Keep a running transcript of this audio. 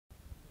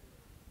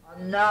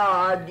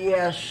Nod,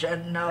 yes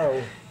and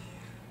no.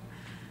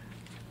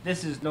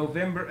 This is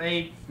November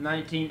 8th,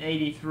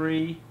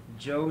 1983.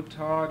 Joe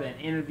Todd, an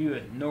interview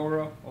at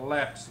Norah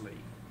Lapsley.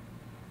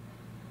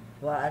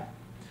 What?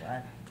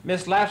 What?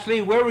 Miss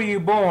Lapsley, where were you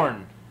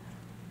born?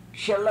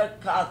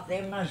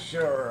 Chillicothe,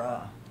 Missouri.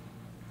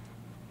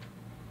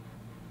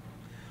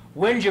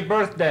 When's your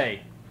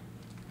birthday?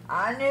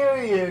 I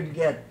knew you'd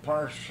get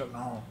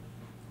personal.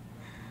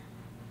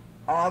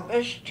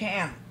 August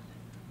 10th,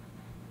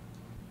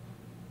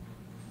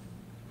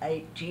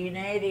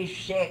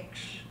 1886.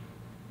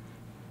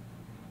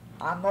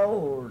 I'm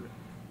old.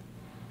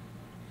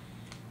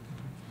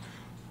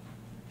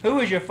 Who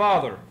is your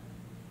father?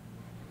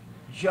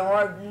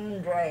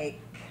 Jordan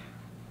Drake.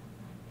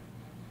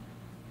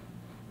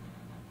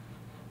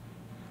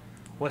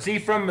 Was he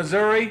from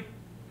Missouri?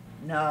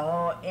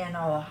 No, in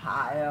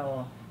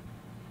Ohio.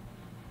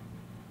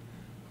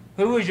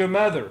 Who was your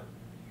mother?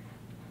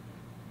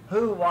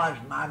 Who was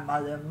my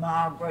mother?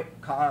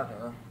 Margaret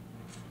Carter.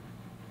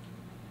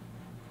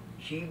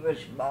 She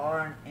was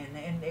born in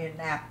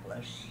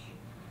Indianapolis,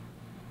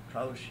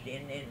 close to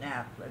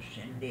Indianapolis,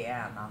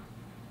 Indiana.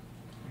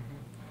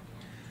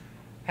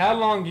 How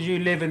long did you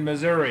live in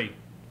Missouri?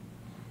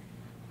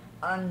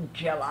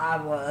 Until I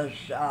was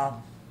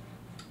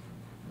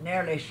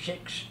nearly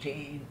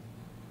 16.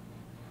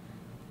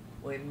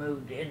 We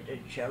moved into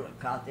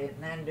Chillicothe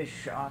and then to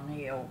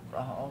Shawnee,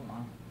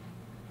 Oklahoma.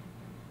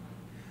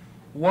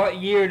 What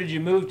year did you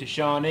move to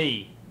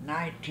Shawnee?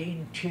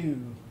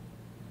 1902.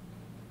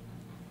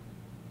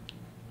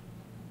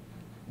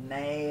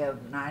 May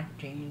of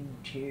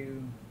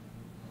 1902.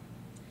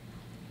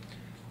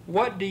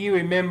 What do you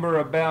remember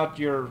about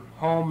your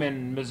home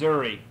in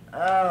Missouri?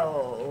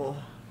 Oh,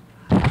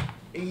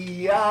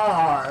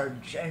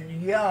 yards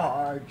and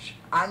yards.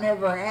 I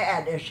never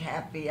had as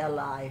happy a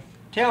life.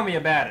 Tell me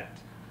about it.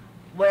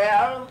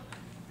 Well,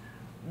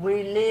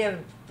 we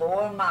lived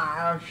 4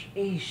 miles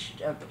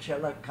east of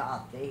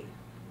Chillicothe.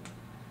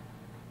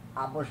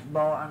 I was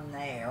born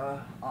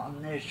there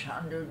on this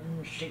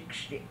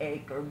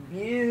 160-acre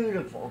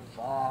beautiful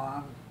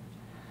farm,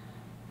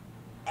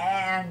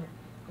 and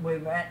we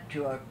went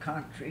to a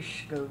country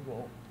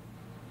school.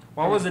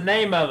 What was the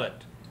name of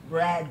it?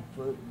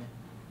 Bradford.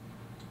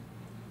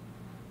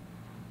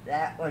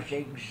 That was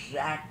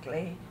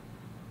exactly,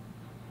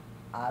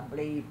 I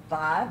believe,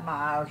 5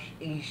 miles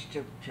east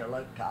of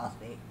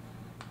Chillicothe.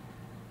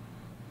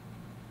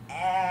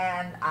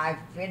 And I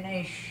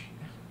finished,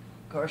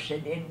 of course they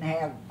didn't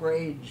have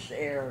grades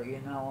there,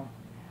 you know,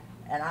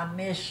 and I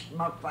missed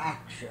my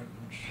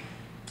fractions.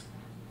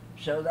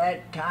 So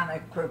that kind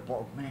of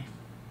crippled me.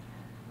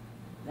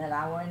 Then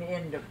I went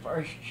into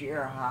first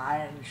year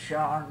high in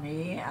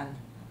Shawnee and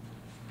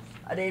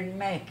I didn't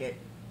make it.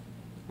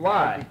 Why?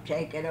 I had to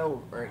take it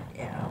over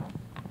again.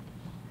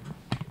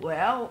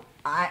 Well,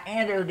 I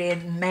entered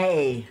in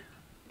May.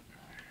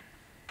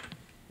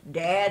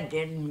 Dad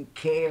didn't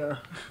care.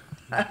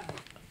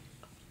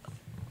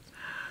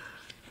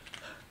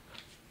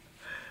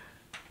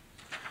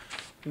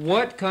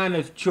 What kind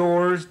of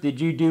chores did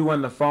you do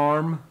on the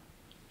farm?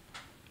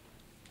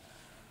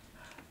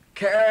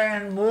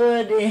 Carrying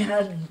wood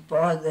in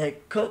for the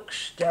cook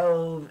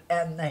stove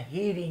and the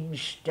heating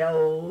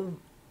stove,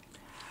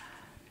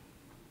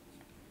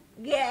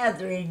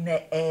 gathering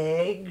the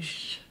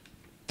eggs,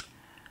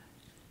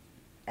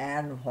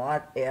 and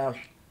what else?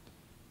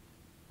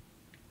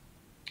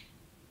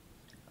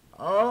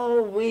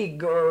 Oh, we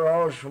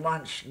girls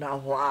once in a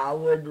while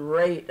would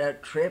rate a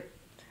trip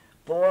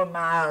 4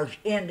 miles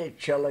into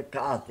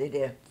Chillicothe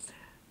to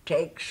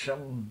take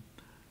some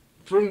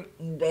fruit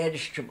and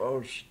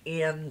vegetables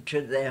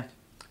into the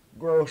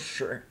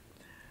grocer,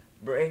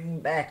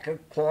 bring back a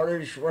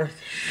quarter's worth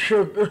of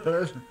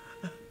sugar.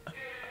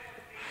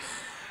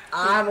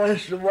 I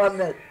was the one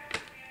that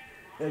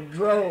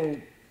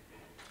drove.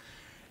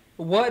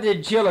 What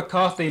did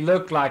Chillicothe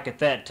look like at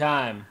that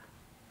time?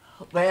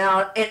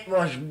 Well, it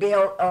was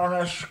built on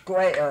a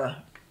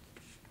square.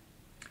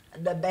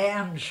 The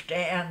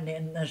bandstand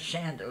in the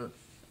center.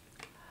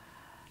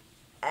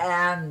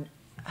 And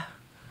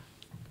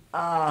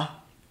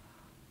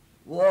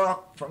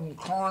walk from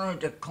corner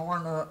to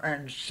corner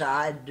and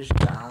side to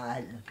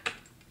side.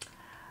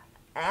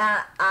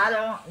 And I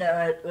don't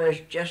know, it was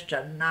just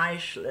a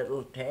nice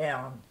little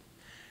town.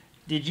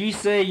 Did you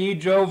say you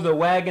drove the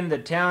wagon to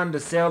town to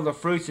sell the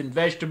fruits and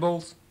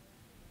vegetables?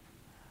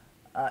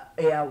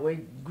 Yeah,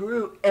 we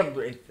grew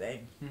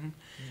everything. Mm-hmm.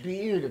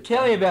 Beautiful.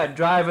 Tell me about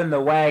driving the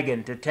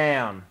wagon to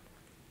town.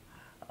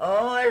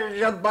 Oh, it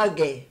was a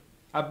buggy.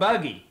 A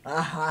buggy?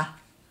 Uh-huh.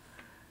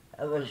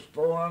 It was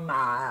 4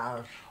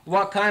 miles.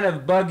 What kind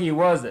of buggy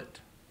was it?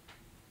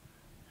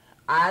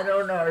 I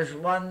don't know, it was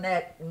one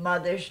that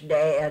Mother's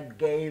dad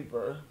gave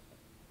her.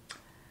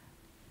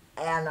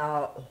 And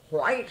a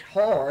white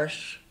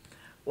horse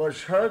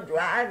was her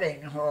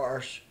driving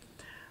horse.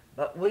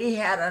 But we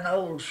had an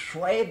old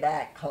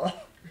swayback horse.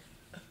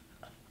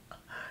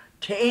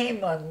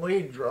 Tame when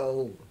we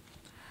drove.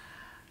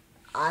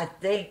 I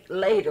think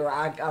later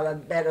I got a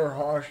better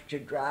horse to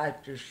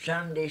drive to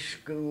Sunday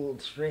school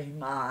 3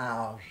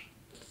 miles.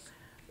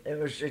 There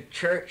was a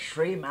church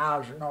 3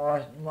 miles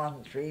north and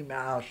one 3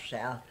 miles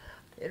south.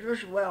 It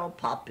was well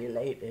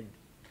populated.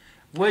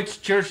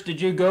 Which church did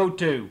you go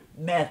to?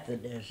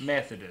 Methodist.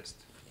 Methodist.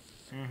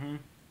 Mm-hmm.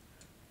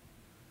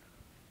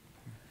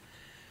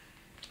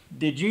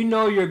 Did you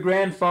know your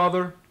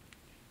grandfather?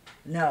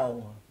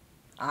 No,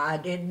 I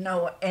didn't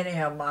know any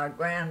of my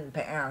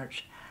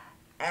grandparents.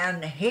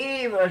 And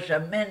he was a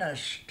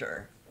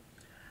minister.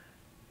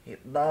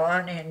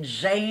 Born in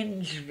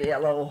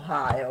Zanesville,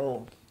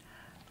 Ohio.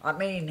 I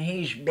mean,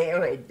 he's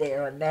buried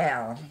there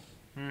now.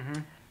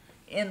 Mm-hmm.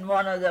 In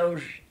one of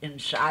those,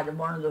 inside of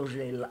one of those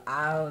little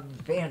iron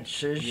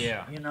fences.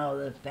 Yeah. You know,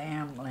 the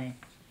family.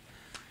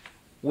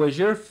 Was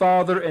your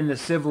father in the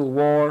Civil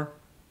War?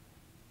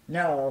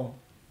 No,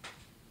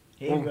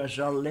 he Oh. was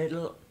a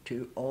little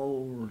too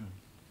old.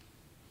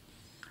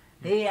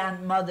 He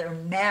and Mother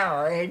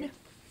married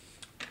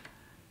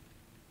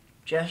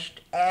just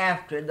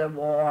after the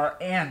war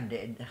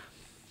ended.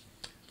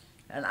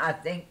 And I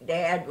think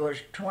Dad was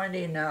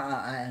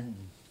 29.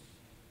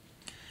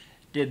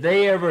 Did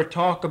they ever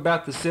talk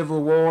about the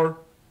Civil War?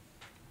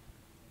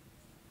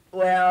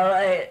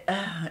 Well,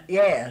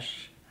 yes.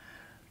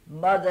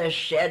 Mother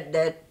said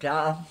that,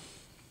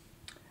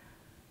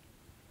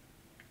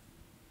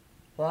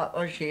 what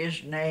was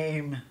his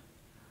name?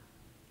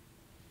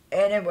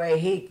 Anyway,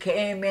 he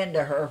came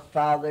into her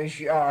father's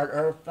yard.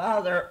 Her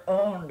father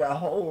owned a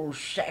whole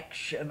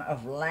section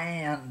of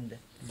land.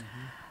 Mm-hmm.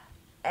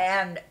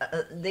 And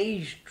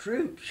these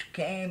troops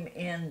came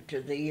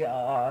into the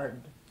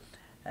yard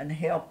and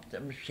helped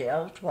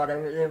themselves,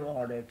 whatever they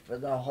wanted, for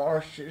the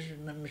horses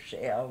and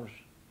themselves.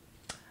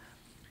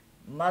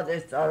 Mother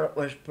thought it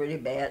was pretty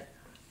bad.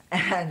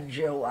 And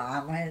Joe,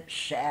 I went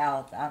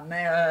south. I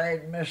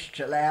married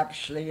Mr.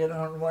 Lapsley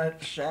and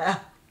went south.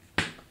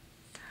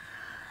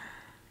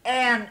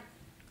 And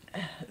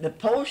the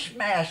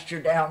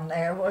postmaster down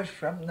there was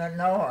from the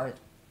north,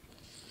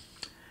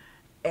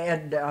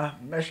 and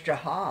Mr.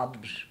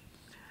 Hobbs.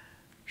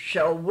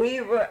 So we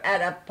were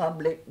at a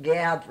public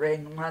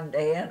gathering one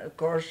day, and of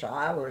course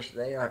I was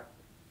there.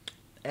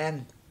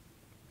 And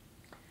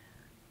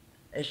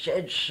they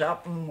said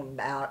something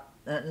about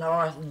the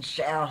North and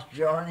South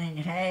joining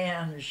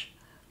hands.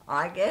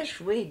 I guess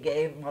we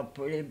gave them a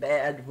pretty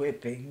bad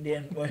whipping,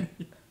 didn't we?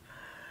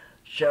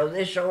 So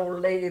this old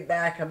lady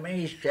back of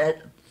me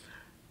said,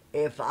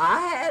 if I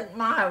had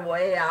my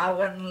way, I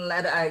wouldn't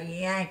let a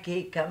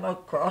Yankee come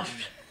across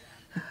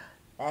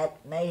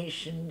that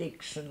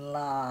Mason-Dixon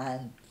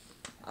line.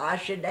 I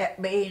said, that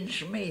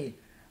means me.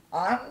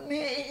 I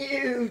mean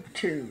you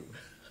too.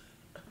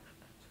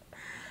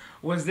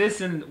 Was this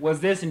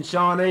in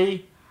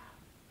Shawnee?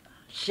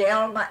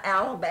 Selma,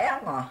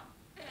 Alabama.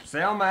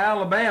 Selma,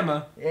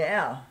 Alabama?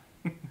 Yeah.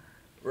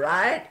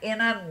 Right in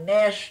a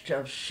nest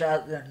of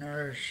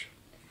Southerners.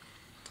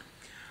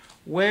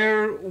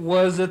 Where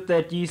was it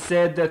that you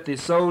said that the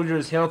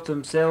soldiers helped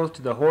themselves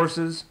to the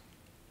horses?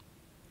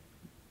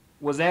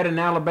 Was that in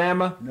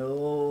Alabama?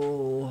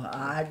 No,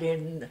 I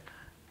didn't.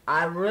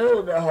 I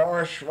rode a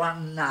horse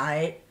one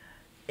night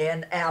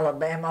in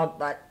Alabama,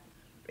 but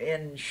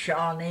in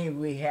Shawnee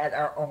we had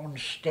our own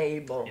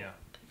stable,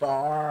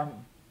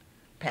 farm,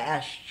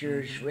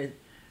 pastures with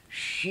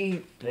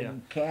sheep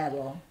and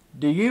cattle.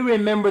 Do you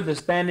remember the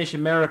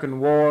Spanish-American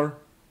War?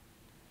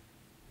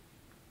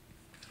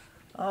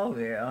 Oh,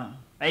 yeah.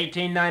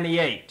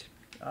 1898.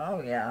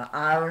 Oh, yeah.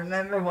 I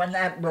remember when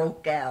that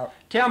broke out.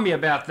 Tell me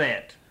about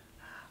that.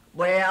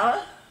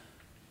 Well,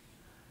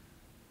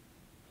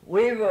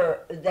 we were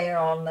there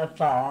on the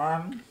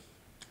farm,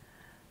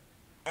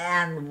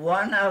 and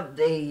one of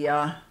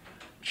the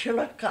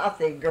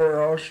Chillicothe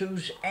girls,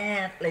 whose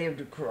aunt lived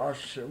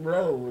across the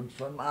road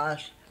from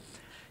us,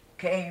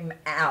 came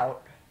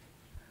out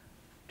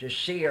to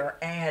see her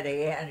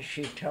auntie, and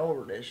she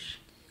told us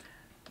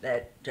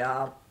that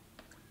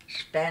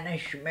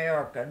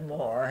Spanish-American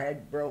War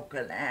had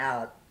broken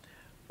out.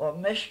 Well,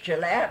 Mr.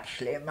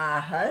 Lapsley, my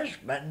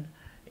husband,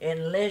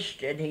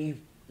 enlisted. He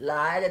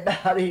lied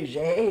about his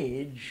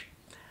age,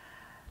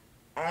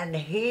 and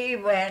he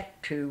went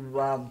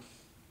to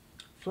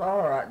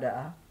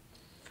Florida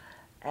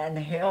and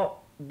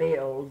helped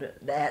build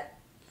that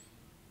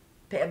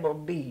Pebble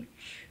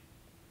Beach.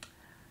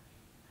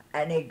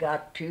 And he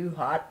got too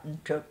hot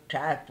and took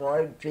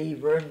typhoid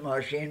fever and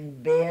was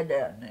in bed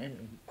an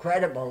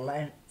incredible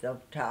length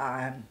of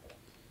time.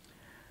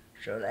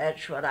 So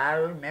that's what I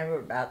remember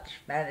about the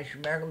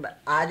Spanish-American, but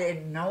I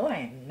didn't know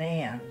him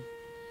then.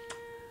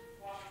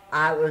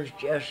 I was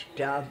just,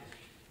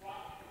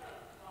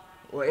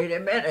 wait a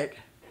minute.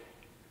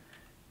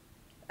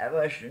 That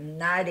was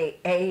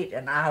 98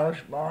 and I was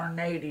born in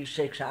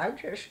 86. I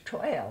was just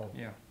 12.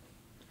 Yeah.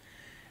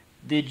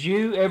 Did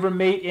you ever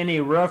meet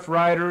any Rough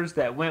Riders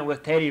that went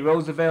with Teddy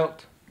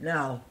Roosevelt?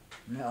 No,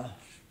 no.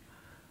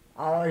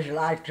 I always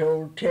liked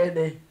old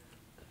Teddy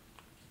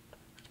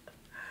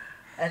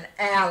and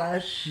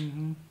Alice.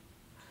 Mm-hmm.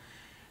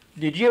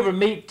 Did you ever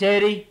meet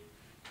Teddy?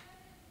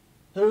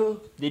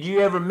 Who? Did you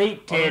ever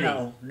meet Teddy?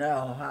 Oh,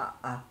 no.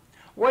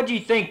 What'd you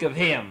think of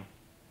him?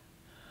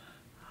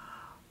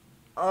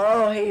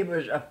 Oh, he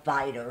was a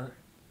fighter.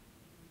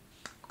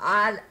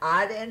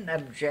 I didn't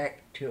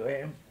object to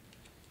him.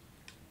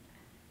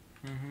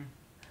 Mm-hmm.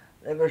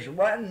 There was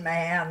one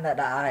man that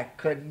I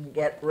couldn't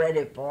get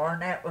ready for,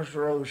 and that was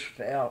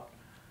Roosevelt.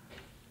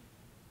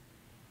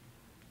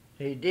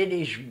 He did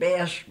his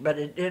best, but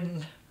it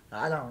didn't,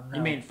 I don't know.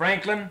 You mean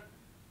Franklin?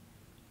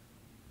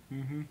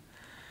 Mm-hmm.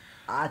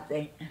 I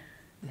think,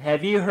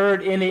 Have you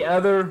heard any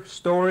other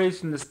stories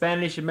from the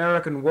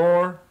Spanish-American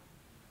War?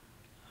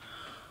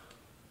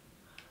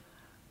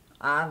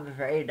 I'm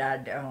afraid I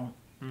don't.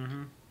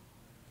 Mm-hmm.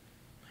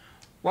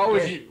 What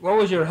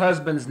was your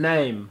husband's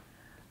name?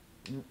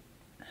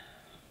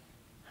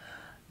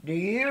 Do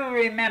you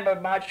remember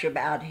much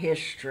about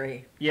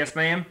history? Yes,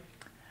 ma'am.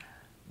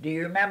 Do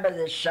you remember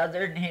the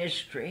Southern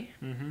history?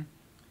 Mm-hmm.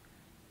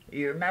 Do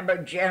you remember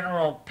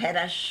General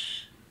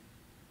Pettus?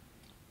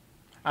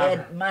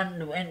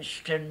 Edmund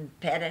Winston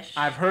Pettus?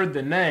 I've heard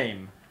the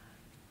name.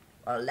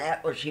 Well,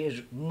 that was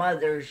his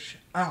mother's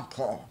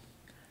uncle,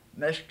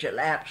 Mr.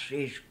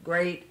 Lapsley's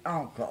great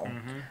uncle.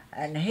 Mm-hmm.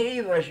 And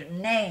he was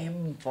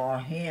named for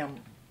him.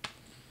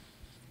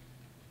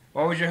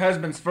 What was your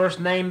husband's first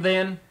name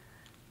then?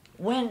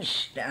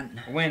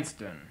 Winston.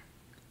 Winston.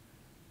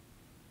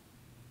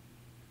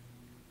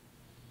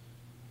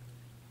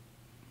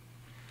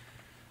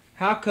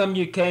 How come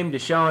you came to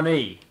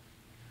Shawnee?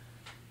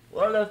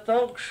 Well, the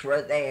folks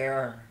were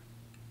there.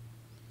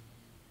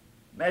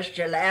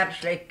 Mr.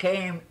 Lapsley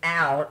came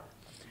out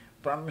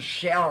from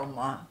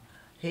Selma.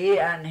 He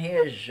and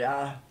his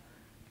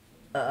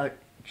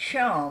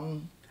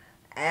chum,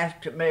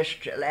 after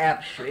Mr.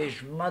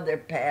 Lapsley's mother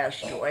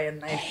passed away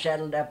and they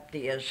settled up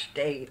the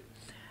estate,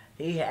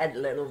 he had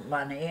little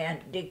money,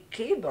 and Dick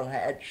Keeble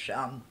had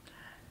some,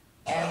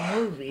 and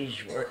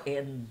movies were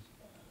in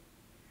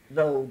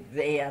vogue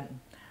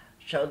then.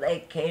 So they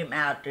came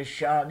out to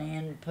Shawnee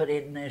and put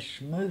in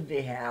this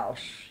movie house.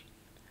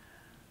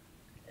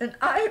 And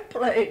I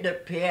played the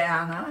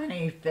piano, and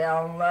he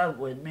fell in love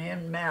with me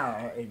and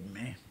married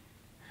me.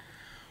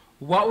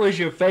 What was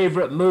your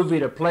favorite movie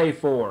to play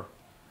for?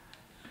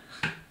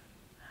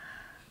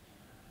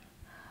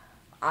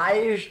 I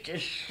used to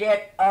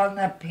sit on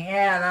the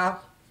piano,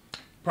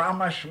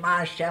 promise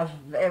myself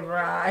if ever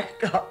I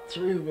got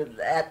through with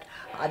that,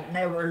 I'd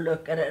never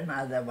look at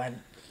another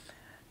one.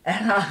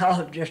 And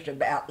I just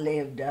about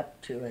lived up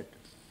to it.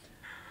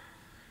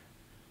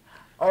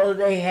 Oh,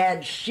 they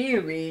had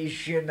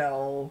series, you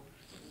know,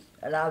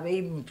 and I've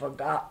even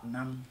forgotten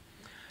them.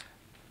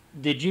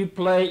 Did you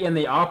play in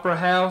the opera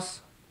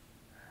house?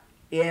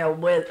 Yeah,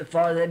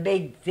 for the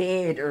big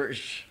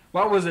theaters.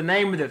 What was the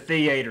name of the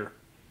theater?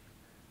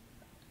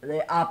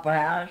 The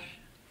Opera House,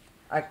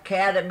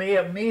 Academy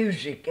of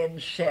Music in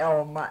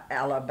Selma,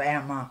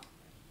 Alabama.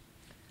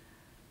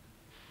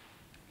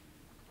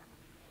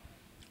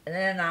 And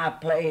then I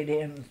played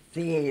in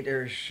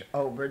theaters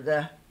over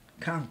the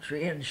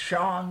country in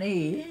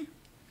Shawnee.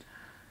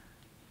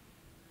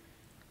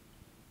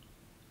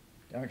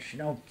 Don't you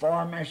know,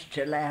 for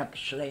Mr.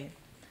 Lapsley.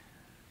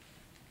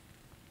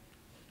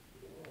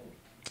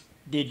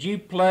 Did you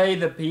play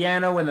the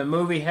piano in the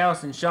movie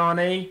house in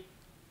Shawnee?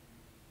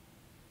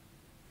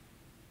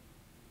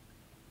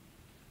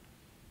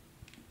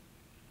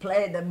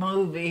 Play the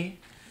movie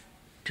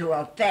to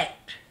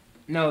effect.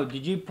 No,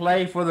 did you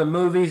play for the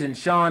movies in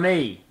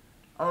Shawnee?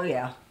 Oh,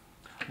 yeah.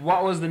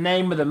 What was the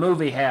name of the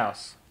movie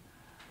house?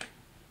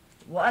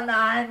 One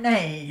I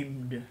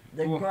named,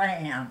 the Well-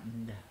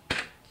 Grand.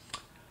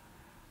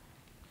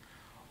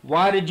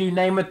 Why did you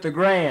name it the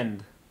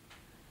Grand?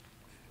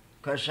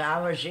 'Cause I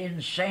was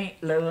in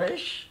St.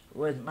 Louis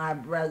with my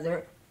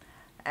brother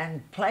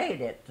and played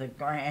at the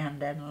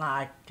Grand and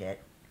liked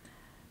it.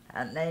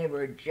 And they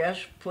were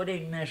just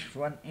putting this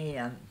one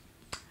in.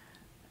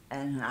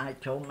 And I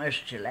told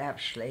Mr.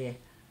 Lapsley,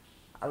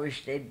 I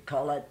wish they'd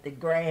call it the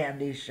Grand.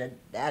 He said,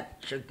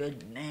 that's a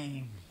good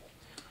name.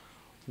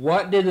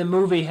 What did the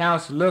movie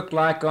house look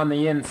like on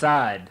the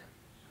inside?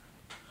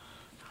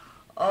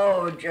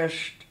 Oh,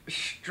 just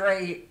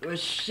straight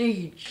with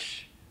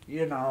seats,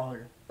 you know,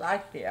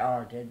 like they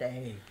are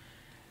today.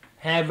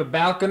 Have a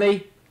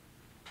balcony?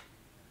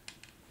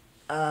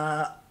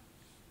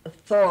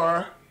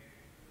 For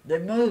the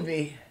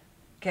movie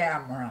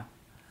camera.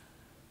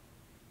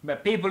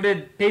 But people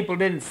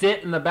didn't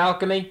sit in the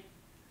balcony?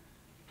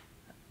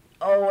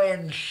 Oh,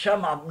 and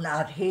some of them,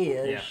 not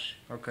his.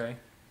 Yeah. Okay.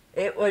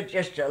 It was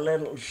just a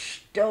little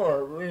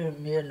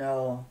storeroom, you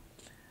know,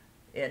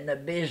 in the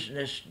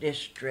business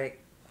district.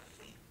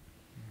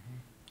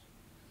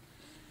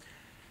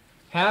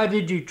 How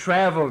did you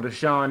travel to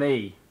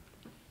Shawnee?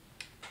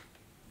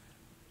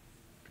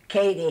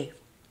 Katie.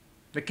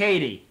 The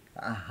Katy.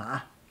 Uh-huh.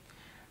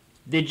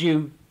 Did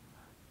you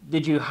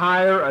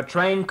hire a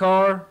train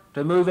car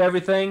to move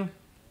everything?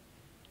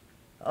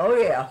 Oh,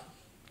 yeah.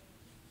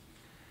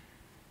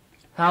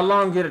 How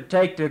long did it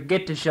take to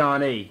get to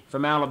Shawnee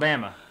from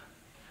Alabama?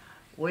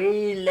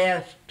 We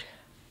left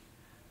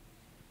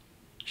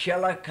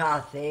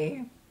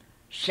Chillicothe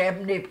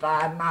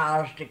 75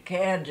 miles to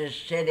Kansas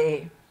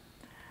City,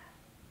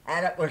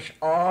 and it was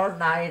all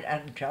night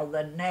until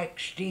the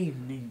next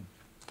evening.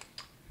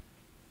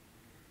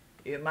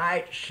 You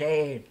might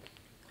say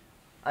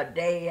a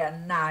day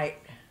and night,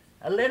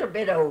 a little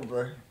bit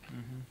over.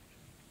 Mm-hmm.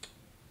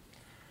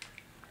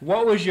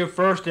 What was your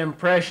first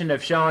impression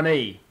of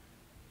Shawnee?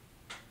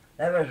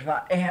 That was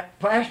my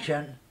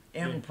impression.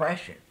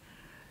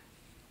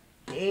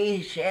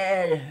 He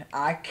said,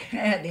 I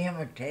can't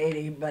imitate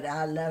him, but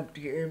I love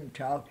to hear him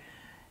talk.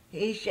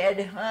 He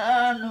said,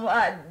 hon,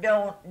 why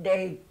don't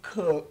they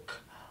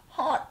cook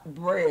hot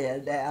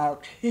bread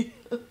out here?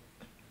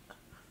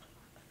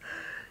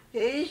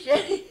 He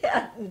said he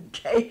hadn't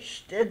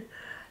tasted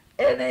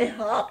any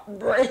hot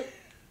bread.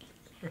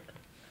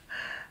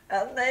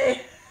 And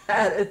they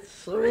had it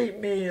 3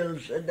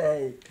 meals a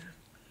day.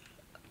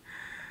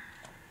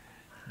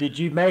 Did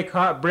you make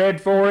hot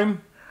bread for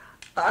him?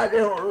 I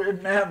don't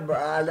remember.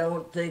 I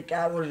don't think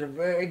I was a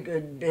very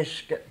good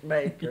biscuit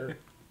maker.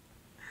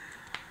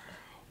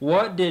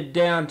 What did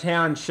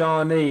downtown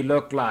Shawnee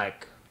look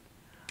like?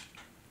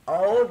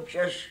 Oh,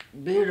 just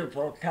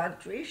beautiful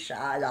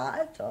countryside,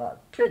 I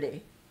thought.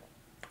 Pretty.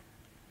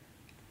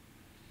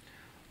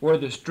 Were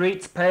the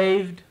streets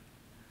paved?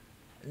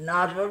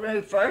 Not when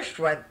we first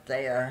went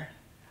there.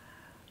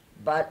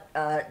 But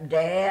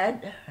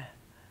Dad,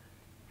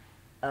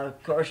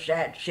 of course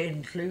that's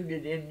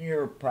included in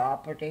your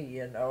property,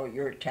 you know,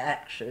 your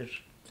taxes.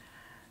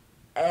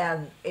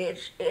 And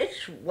it's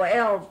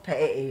well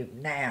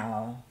paved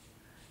now.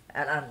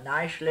 And a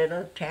nice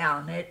little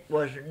town. It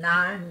was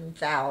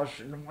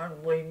 9,000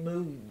 when we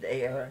moved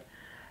there.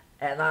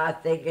 And I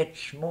think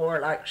it's more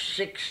like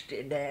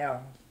 60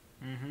 now.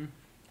 Mm-hmm.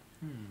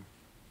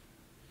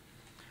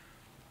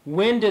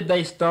 When did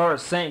they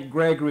start St.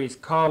 Gregory's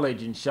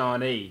College in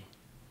Shawnee?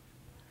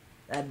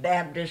 The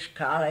Baptist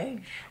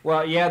College?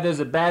 Well, yeah, there's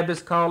a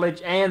Baptist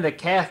college and the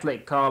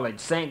Catholic college,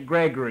 St.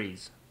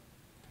 Gregory's.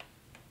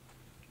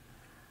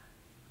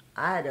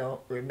 I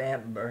don't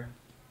remember.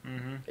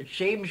 Mm-hmm. It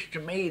seems to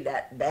me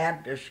that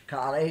Baptist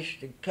college,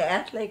 the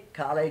Catholic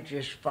college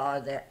is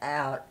farther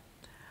out.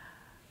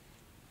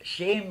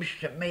 Seems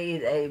to me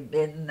they've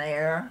been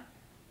there.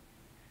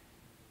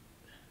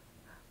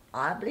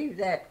 I believe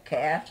that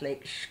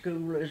Catholic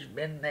school has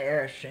been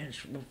there since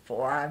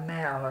before I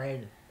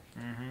married.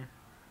 Mm-hmm.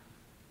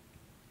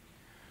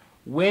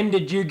 When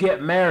did you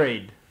get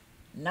married?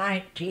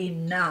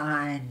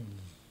 1909.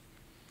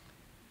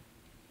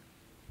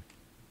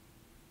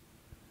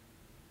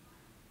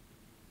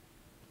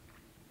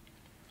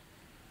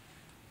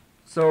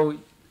 So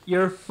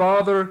your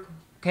father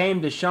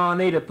came to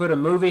Shawnee to put a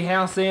movie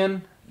house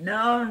in?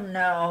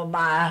 No,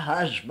 my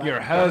husband.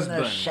 Your husband.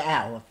 From the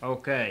South.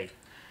 Okay.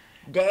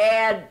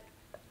 Dad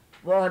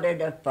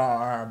wanted a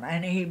farm,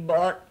 and he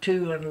bought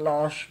 2 and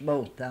lost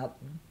both of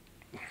them.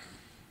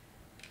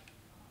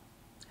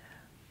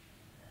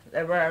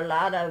 There were a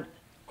lot of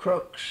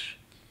crooks,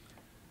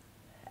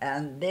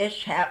 and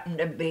this happened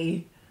to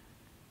be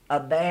a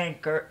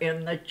banker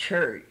in the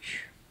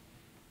church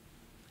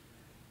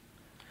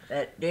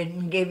that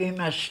didn't give him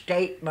a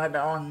statement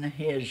on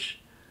his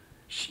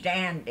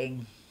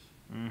standing.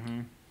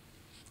 Mm-hmm.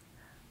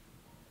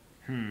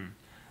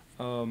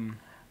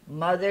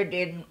 Mother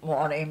didn't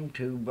want him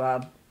to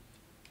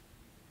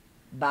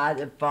buy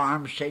the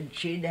farm, said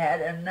she'd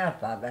had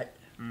enough of it.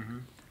 Mm-hmm.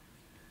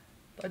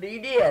 But he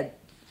did.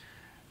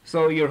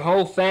 So your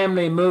whole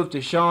family moved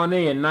to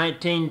Shawnee in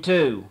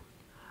 1902?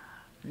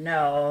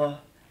 No,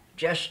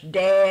 just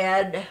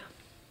Dad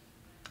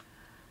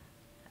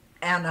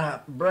and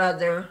a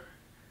brother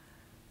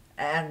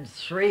and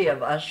 3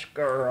 of us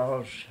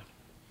girls.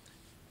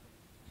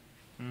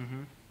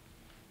 Mm-hmm.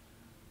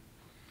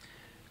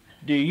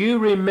 Do you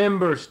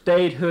remember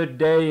Statehood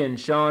Day in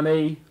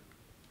Shawnee?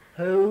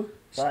 Who?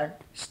 What?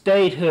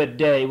 Statehood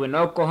Day, when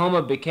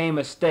Oklahoma became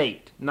a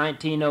state,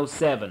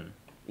 1907.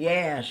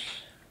 Yes.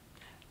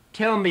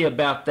 Tell me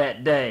about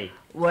that day.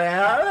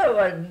 Well, there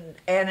wasn't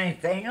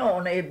anything,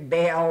 only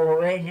bell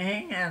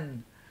ringing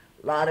and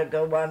a lot of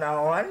going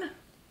on.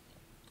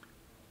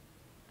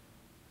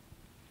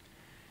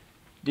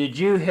 Did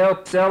you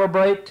help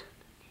celebrate?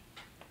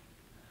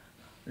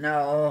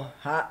 No,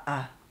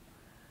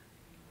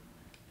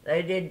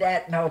 They did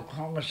that in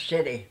Oklahoma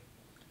City.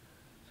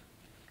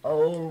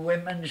 Old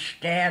women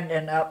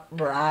standing up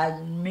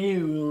riding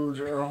mules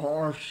or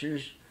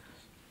horses.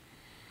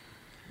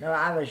 No,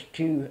 I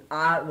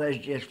was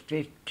just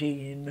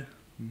 15.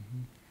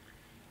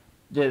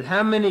 Mm-hmm.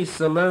 How many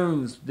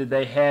saloons did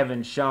they have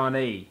in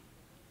Shawnee?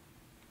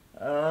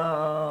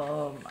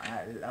 Oh,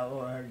 my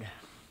Lord.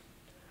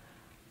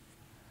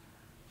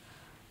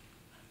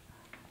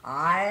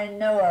 I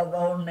know of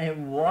only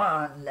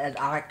one that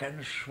I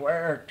can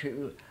swear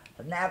to,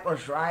 and that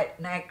was right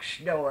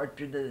next door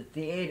to the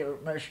theater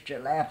Mr.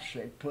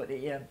 Lapsley put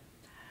in.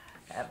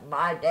 And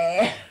my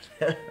dad,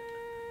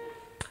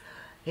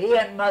 he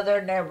and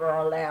Mother never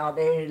allowed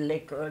any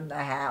liquor in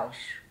the house.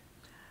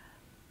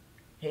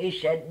 He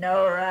said,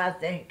 Norah, I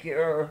think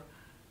you're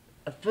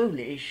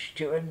foolish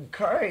to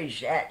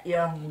encourage that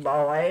young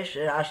boy.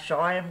 So I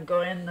saw him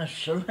go in the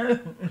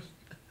saloon.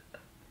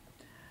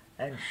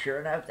 And sure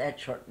enough,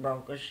 that's what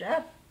broke us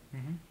up.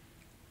 Mm-hmm.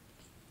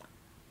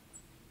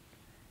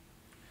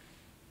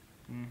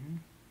 Mm-hmm.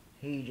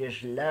 He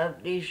just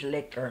loved his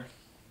liquor.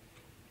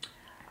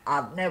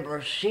 I've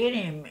never seen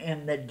him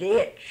in the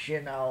ditch,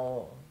 you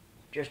know,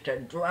 just a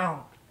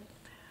drunk.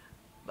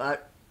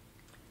 But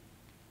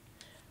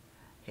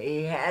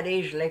he had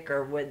his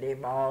liquor with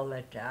him all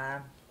the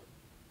time.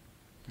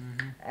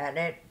 Mm-hmm. And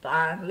it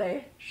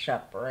finally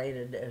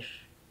separated us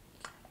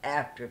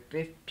after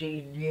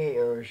 15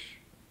 years.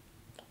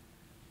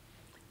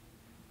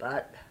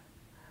 But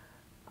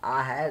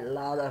I had a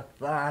lot of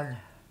fun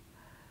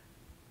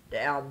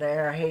down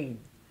there.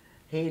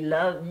 He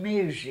loved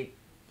music.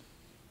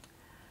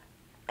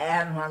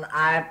 And when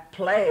I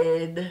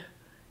played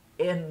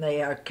in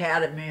the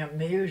Academy of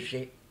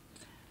Music,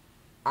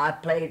 I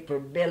played for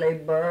Billy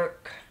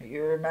Burke,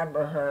 you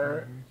remember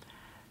her,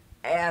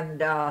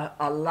 and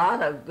a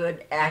lot of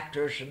good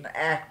actors and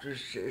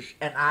actresses,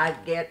 and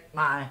I'd get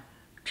my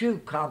 2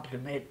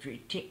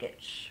 complimentary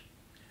tickets.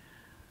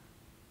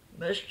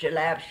 Mr.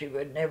 Lapsley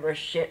would never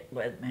sit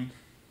with me.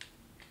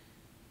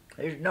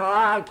 There's no,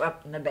 I'll go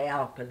up in the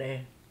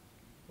balcony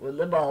with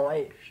the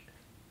boys.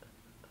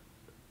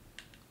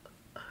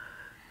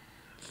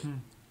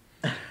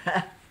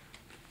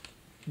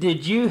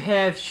 Did you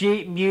have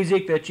sheet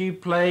music that you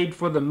played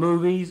for the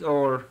movies,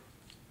 or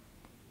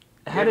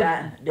how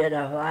Did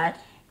I what?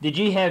 Did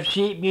you have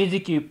sheet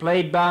music you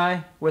played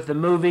by with the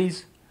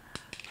movies?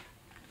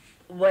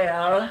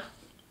 Well,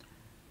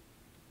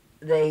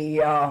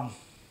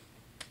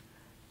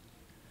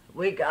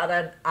 we got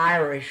an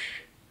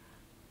Irish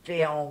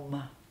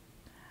film,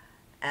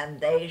 and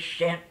they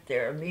sent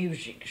their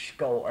music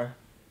score,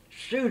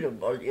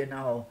 suitable, you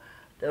know,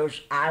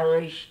 those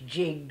Irish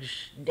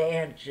jigs,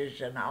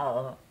 dances and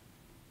all.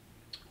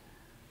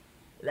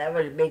 That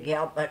was a big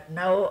help, but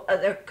no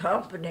other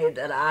company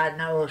that I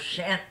know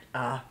sent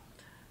a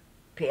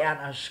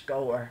piano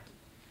score.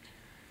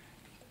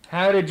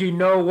 How did you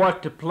know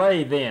what to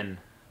play then?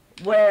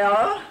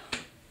 Well,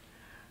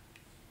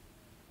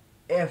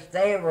 if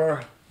they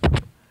were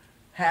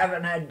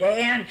having a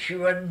dance, you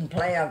wouldn't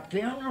play a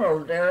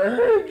funeral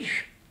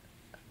dirge.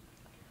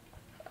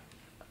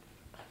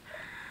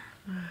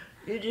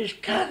 You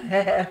just kind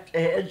of have to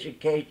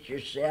educate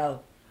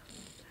yourself.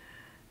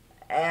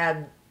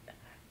 And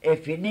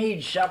if you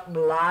need something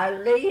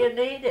lively, you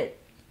need it.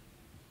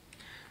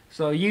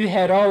 So you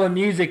had all the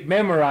music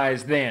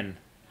memorized then?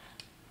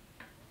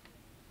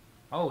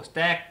 Oh,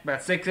 stacked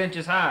about 6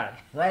 inches high.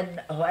 When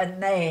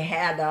they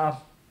had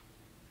a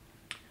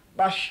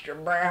Buster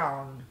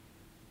Brown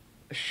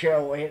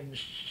show in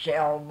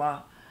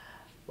Selma,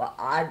 well,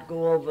 I'd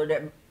go over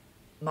to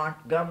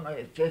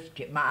Montgomery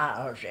 50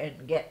 miles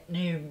and get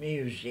new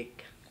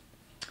music.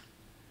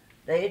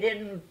 They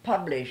didn't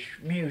publish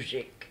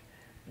music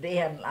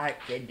then like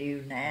they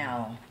do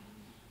now.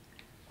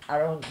 I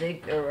don't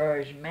think there were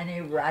as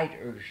many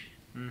writers.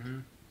 Mm-hmm.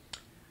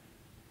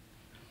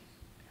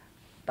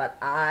 But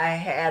I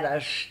had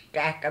a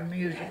stack of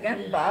music,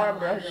 and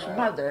Barbara's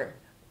mother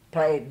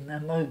played in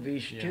the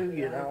movies too,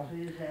 you know.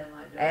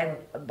 And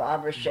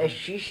Barbara says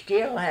she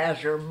still has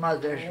her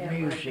mother's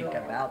music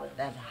about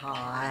that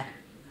high.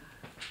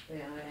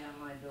 Yeah, I have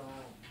my door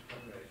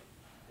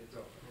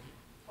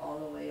all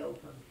the way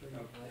open, please,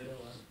 my door.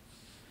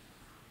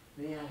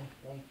 Yeah,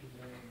 thank you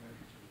very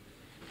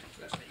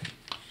much.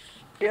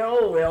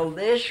 Bill, will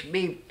this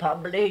be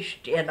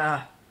published in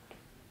a...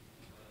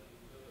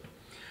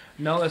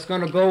 No, it's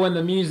going to go in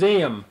the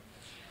museum.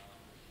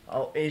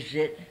 Oh, is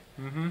it?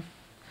 Mm-hmm.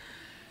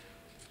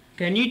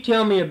 Can you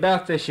tell me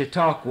about the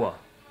Chautauqua?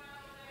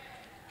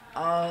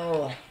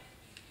 Oh,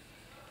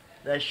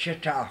 the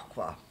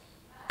Chautauqua.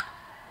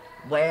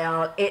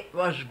 Well, it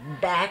was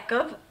back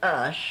of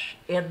us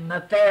in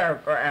the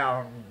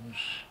fairgrounds.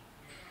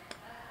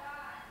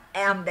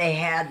 And they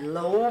had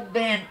low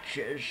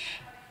benches,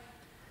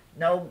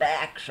 no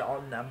backs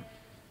on them.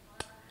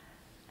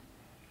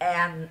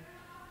 And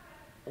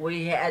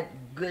we had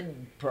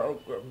good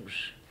programs,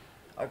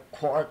 a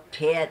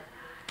quartet,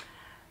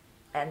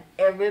 and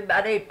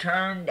everybody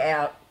turned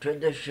out to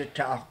the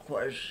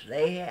Chautauquas.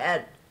 They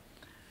had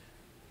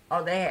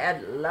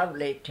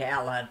lovely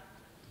talent.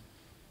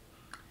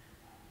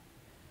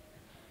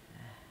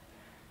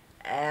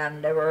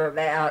 And there were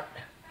about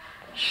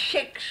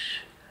 6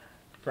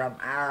 from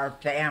our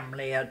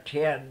family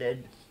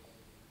attended.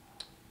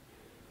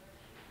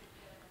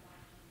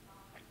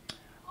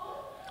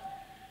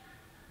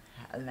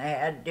 And they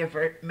had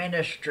different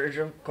ministers,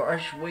 of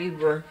course.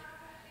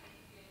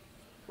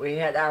 We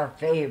had our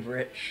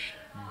favorites.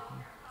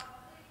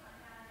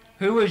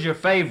 Who was your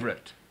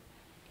favorite?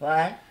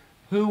 What?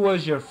 Who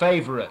was your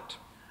favorite?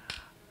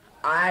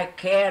 I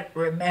can't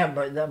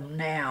remember them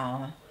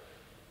now.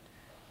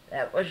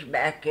 That was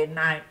back in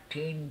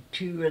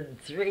 1902 and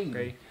 3.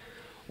 Okay.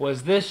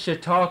 Was this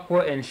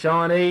Chautauqua in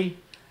Shawnee?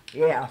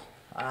 Yeah.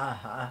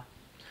 Uh-huh.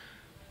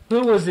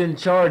 Who was in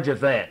charge of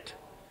that?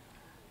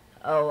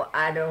 Oh,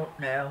 I don't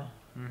know.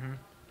 Mm-hmm.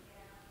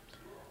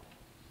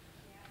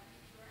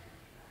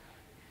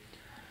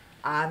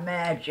 I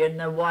imagine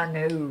the one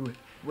who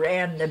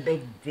ran the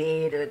big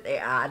theater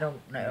there, I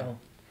don't know.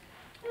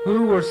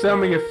 Who were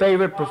some of your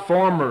favorite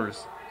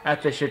performers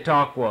at the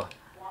Chautauqua?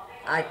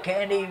 I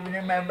can't even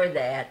remember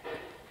that.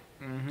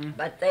 Mm-hmm.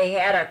 But they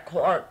had a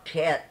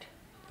quartet.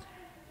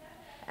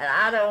 And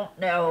I don't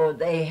know,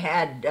 they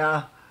had,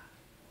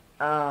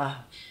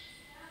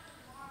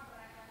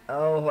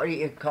 what do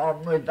you call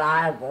them,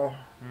 revival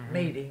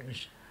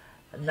meetings.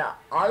 And the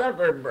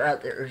Oliver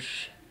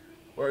brothers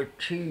were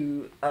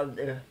two of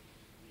the,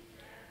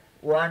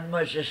 one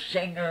was a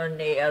singer and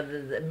the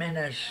other the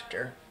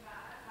minister.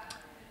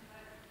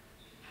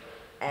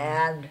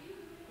 And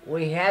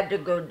we had to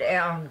go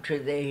down to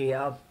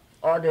the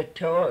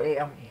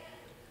auditorium,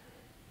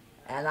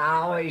 and I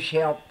always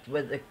helped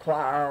with the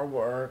choir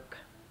work.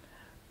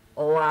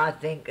 Oh, I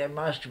think there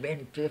must have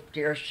been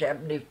 50 or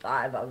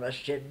 75 of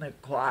us in the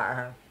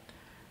choir.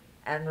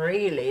 And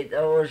really,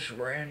 those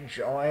were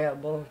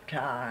enjoyable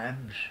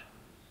times.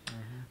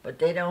 But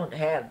they don't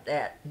have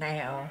that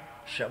now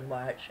so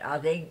much. I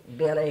think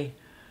Billy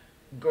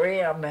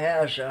Graham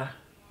has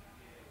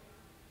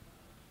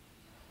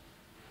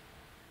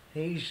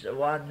he's the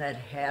one that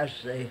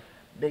has the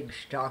big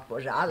stock.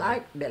 I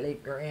like Billy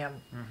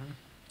Graham. Mm-hmm.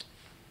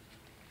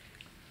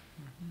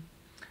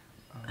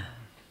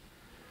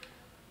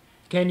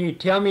 Can you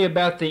tell me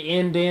about the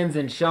Indians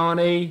in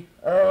Shawnee?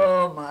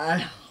 Oh,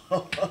 my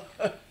Lord.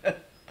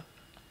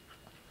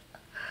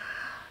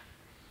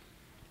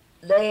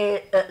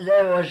 There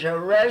was a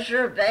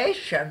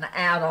reservation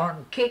out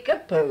on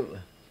Kickapoo.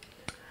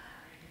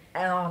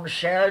 And on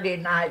Saturday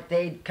night,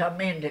 they'd come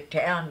into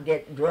town,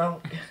 get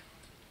drunk,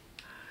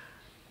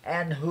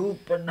 and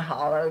hoop and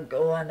holler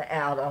going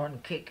out on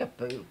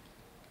Kickapoo.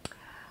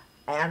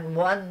 And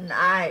one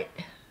night,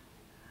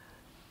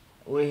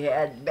 we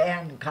had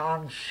band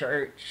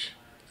concerts,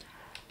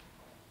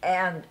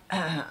 and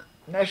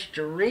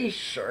Mr.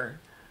 Reeser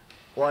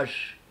was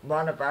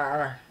one of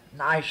our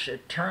nice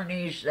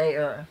attorneys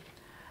there,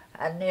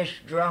 and this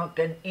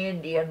drunken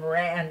Indian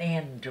ran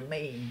into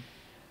me.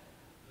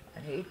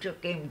 And he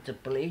took him to the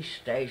police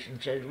station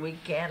and said, "We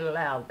can't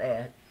allow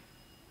that."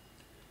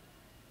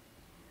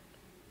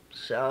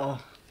 So,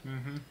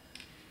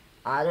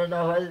 I don't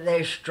know whether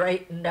they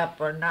straightened up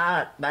or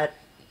not, but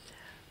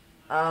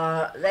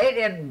they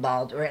didn't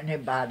bother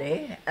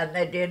anybody, and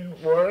they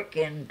didn't work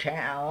in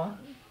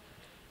town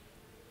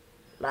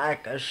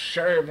like a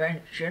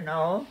servant, you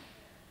know.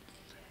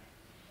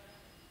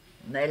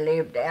 And they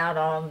lived out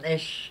on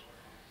this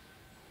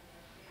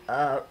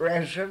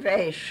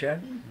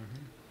reservation,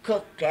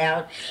 cooked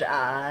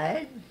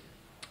outside.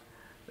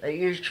 They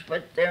used to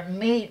put their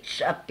meats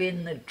up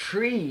in the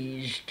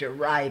trees to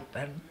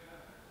ripen.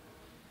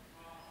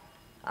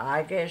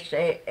 I guess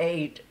they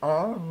ate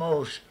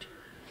almost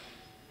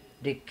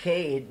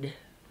decayed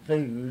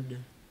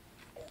food.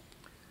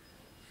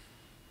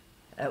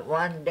 And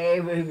one day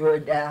we were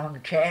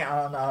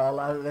downtown, all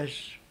of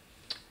us,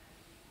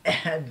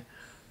 and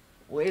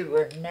we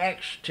were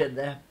next to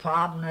the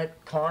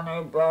prominent corner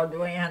of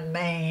Broadway and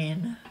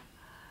Main.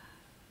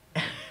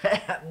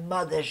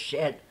 Mother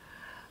said,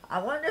 "I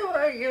wonder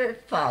where your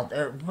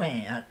father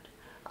went."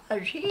 I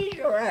said, "He's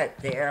right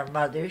there,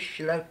 Mother."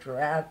 She looked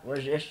around,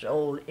 was this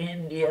old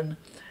Indian,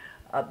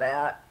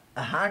 about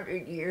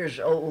 100 years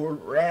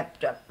old,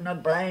 wrapped up in a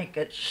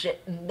blanket,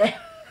 sitting down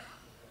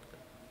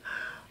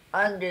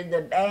under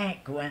the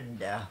bank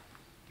window.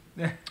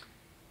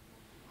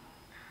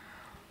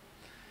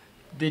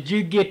 Did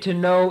you get to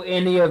know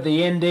any of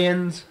the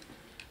Indians?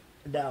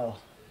 No.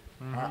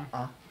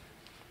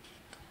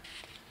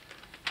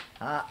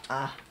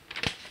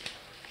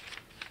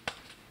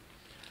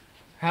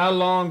 How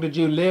long did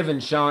you live in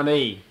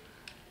Shawnee?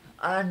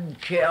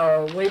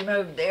 Until we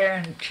moved there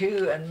in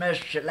 2, and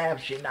Mr.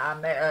 Lapsley and I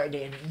married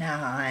in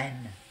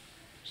 9,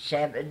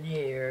 7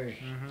 years.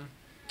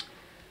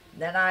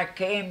 Then I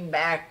came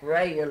back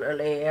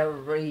regularly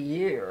every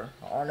year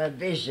on a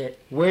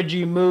visit. Where'd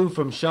you move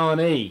from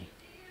Shawnee?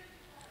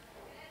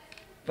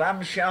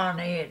 From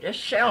Shawnee to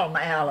Selma,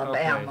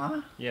 Alabama.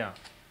 Okay. Yeah.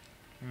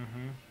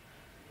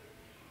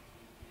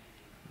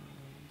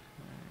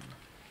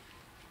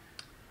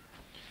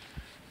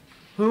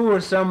 Who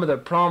were some of the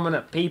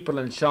prominent people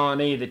in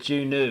Shawnee that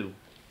you knew?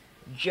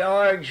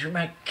 George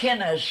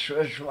McInnes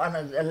was one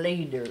of the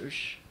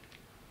leaders.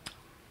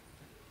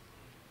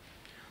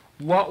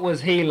 What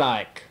was he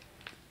like?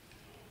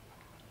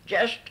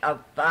 Just a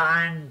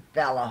fine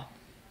fella.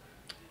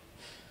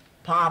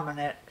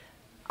 Popular.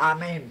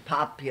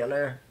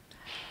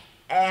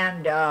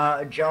 And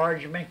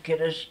George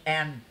McInnes,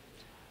 and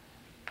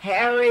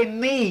Harry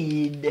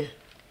Meade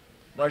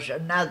was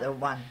another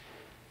one.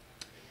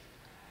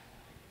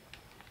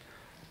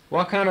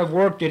 What kind of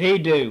work did he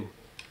do?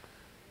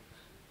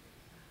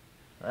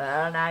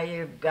 Well, now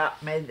you've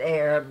got me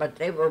there, but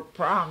they were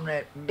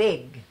prominent,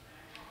 big.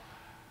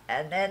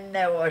 And then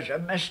there was a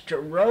Mr.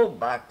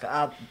 Roebuck,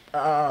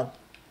 a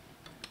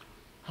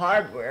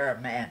hardware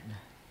man.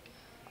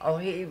 Oh,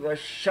 he was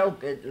so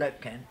good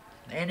looking.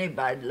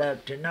 Anybody'd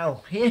love to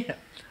know him.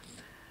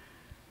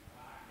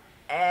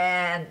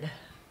 And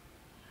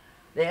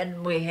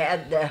then we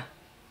had the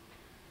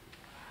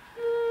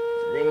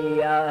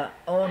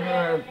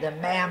owner of the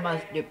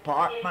Mammoth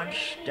Department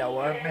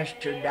Store,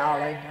 Mr.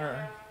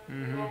 Dollinger.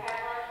 Mm-hmm.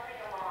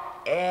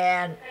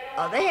 And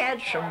they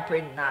had some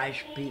pretty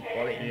nice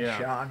people in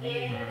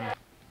Shawnee. Mm-hmm.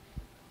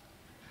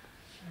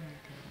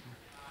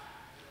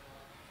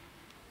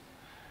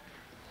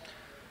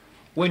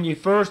 When you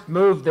first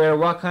moved there,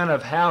 what kind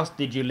of house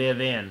did you live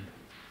in?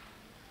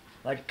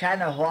 What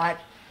kind of what?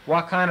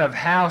 What kind of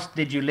house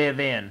did you live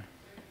in?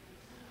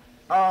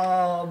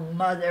 Oh,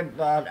 Mother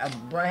bought a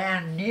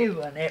brand new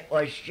one. It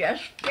was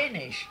just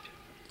finished.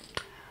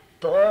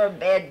 4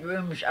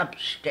 bedrooms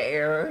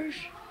upstairs,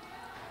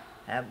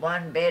 and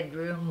 1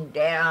 bedroom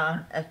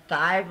down,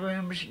 5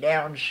 rooms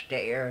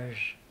downstairs,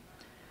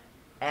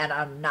 and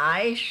a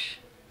nice,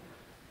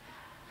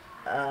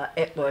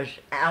 it was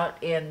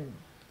out in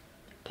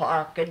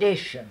Park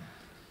Addition,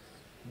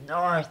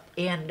 north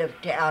end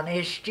of town.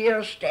 It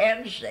still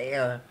stands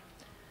there,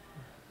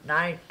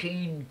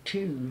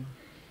 1902.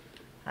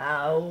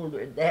 How old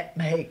would that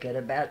make it?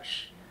 About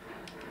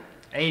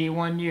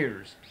 81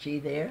 years. See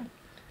there?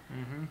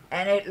 Mm-hmm.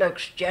 And it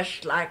looks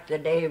just like the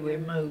day we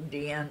moved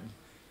in.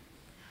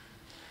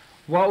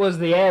 What was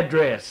the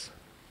address?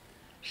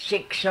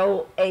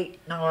 608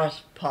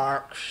 North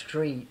Park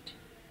Street.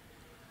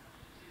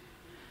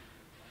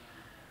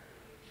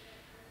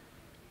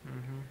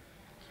 Mm-hmm.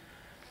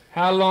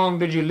 How long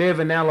did you live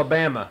in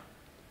Alabama?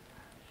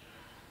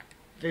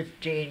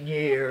 15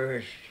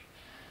 years.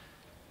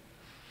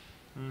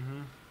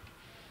 Mm-hmm.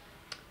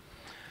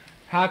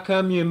 How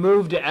come you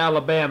moved to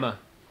Alabama?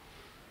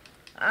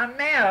 I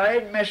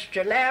married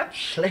Mr.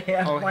 Lapsley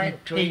and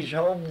went to his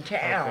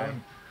hometown. Okay.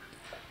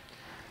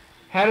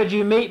 How did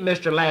you meet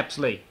Mr.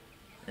 Lapsley?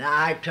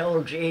 Now, I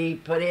told you he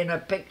put in a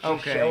picture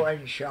show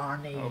in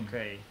Shawnee.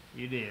 Okay,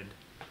 you did.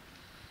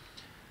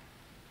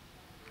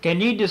 Can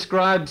you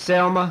describe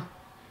Selma?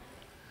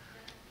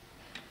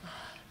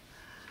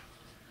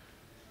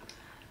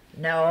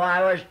 No,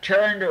 I was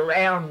turned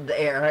around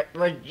there. It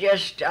was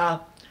just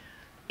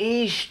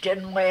east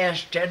and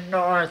west and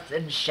north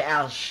and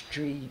south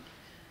street.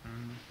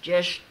 Mm-hmm.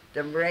 Just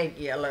the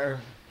regular,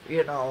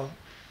 you know.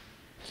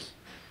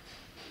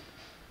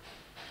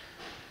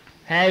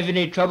 Have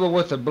any trouble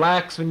with the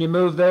blacks when you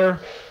moved there?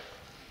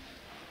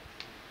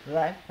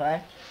 What?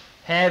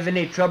 Have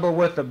any trouble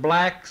with the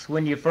blacks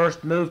when you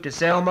first moved to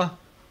Selma?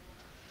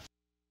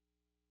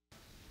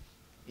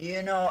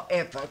 You know,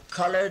 if a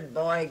colored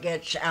boy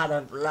gets out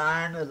of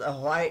line with a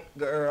white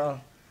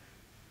girl,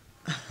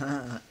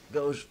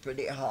 goes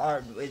pretty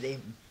hard with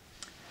him.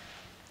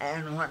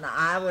 And when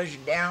I was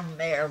down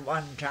there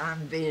one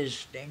time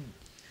visiting,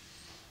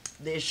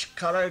 this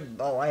colored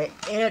boy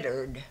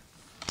entered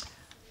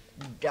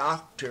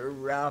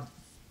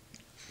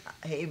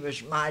he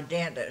was my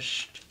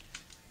dentist,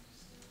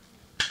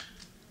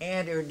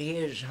 entered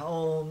his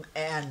home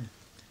and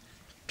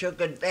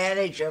took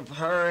advantage of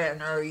her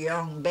and her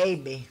young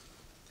baby.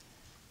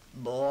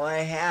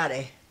 Boy,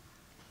 howdy.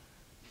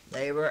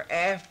 They were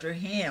after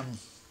him.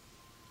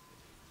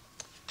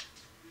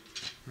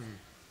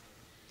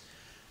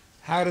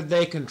 How did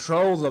they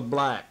control the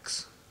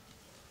blacks?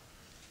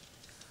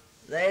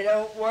 They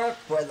don't work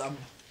with them.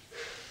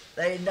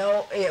 They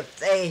know if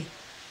they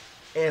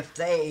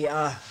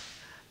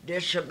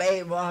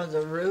disobey one of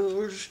the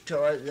rules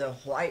toward the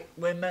white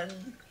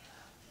women,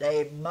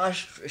 they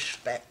must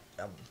respect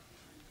them.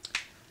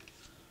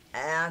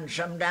 And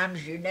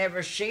sometimes you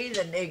never see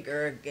the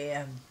nigger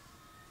again.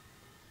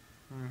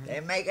 Mm-hmm.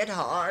 They make it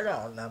hard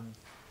on them.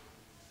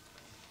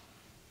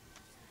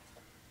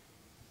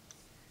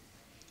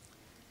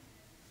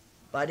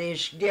 But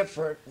it's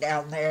different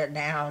down there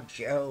now,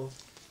 Joe.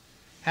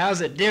 How's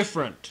it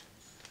different?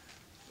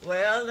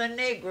 Well, the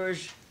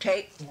niggers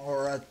take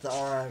more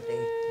authority.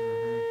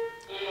 Mm-hmm.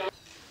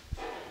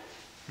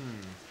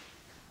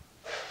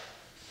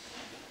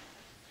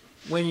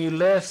 When you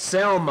left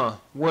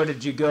Selma, where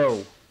did you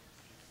go?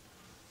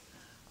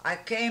 I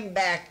came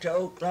back to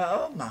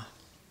Oklahoma.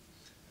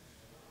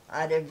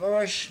 I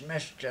divorced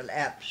Mr.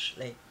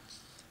 Lapsley.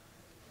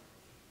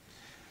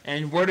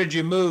 And where did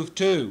you move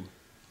to?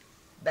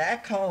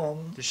 Back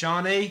home. To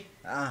Shawnee?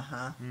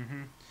 Uh-huh.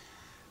 Mm-hmm.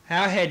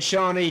 How had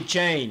Shawnee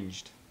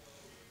changed?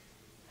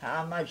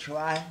 How much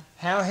what?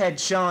 How had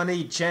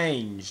Shawnee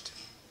changed?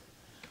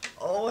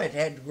 Oh, it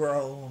had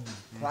grown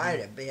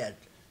quite a bit.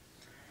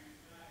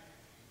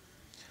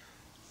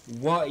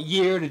 What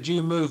year did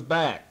you move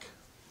back?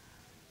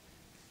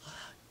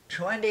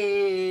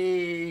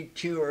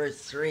 22 or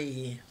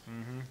 3.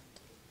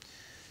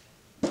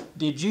 Mm-hmm.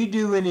 Did you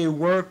do any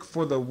work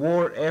for the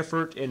war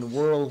effort in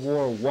World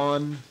War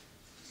I?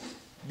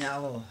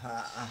 No,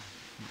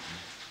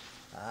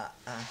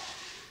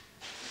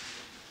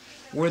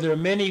 Were there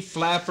many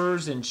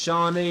flappers in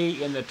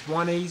Shawnee in the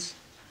 20s?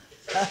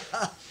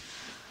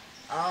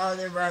 Oh,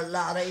 there were a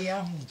lot of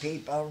young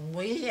people.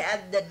 We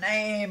had the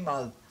name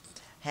of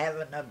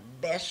having the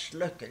best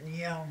looking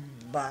young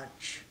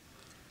bunch.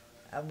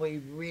 and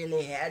we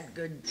really had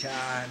good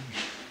times.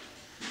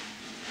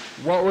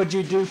 What would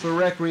you do for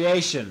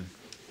recreation?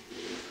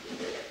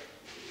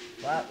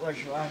 What was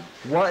what?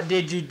 What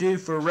did you do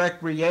for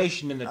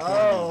recreation in the 20s?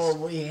 Oh,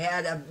 we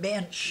had a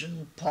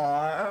Benson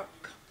Park,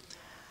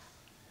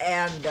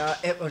 and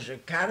it was a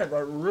kind of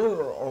a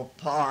rural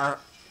park.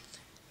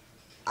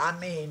 I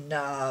mean,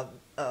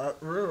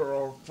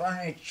 rural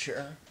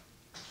furniture.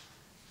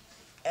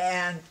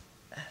 And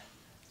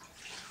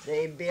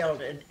they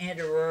built an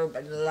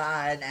interurban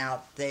line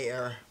out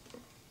there.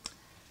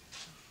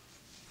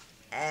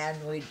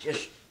 And we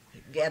just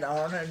get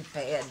on and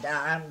pay a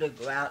dime to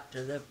go out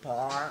to the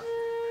park.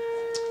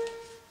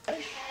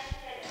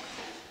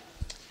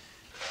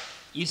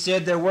 You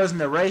said there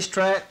wasn't a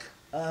racetrack?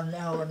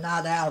 No,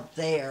 not out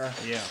there.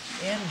 Yeah.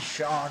 In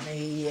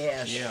Shawnee,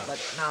 yes, Yeah. but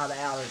not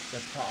out at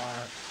the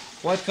park.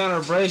 What kind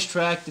of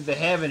racetrack did they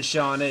have in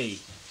Shawnee?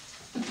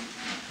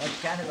 What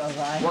kind of a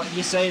life? What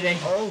you say they?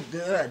 Oh,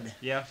 good.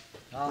 Yeah.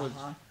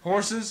 Uh-huh.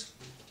 Horses?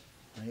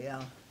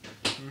 Yeah.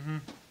 Mm-hmm.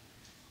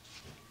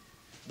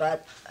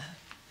 But,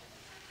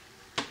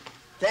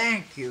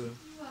 thank you.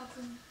 You're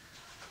welcome.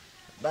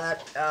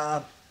 But,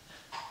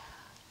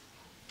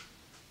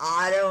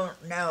 I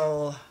don't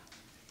know.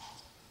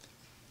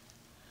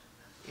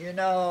 You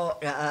know,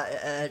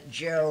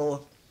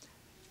 Joe,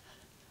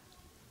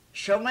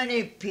 so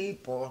many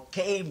people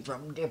came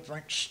from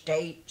different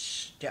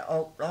states to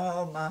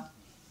Oklahoma,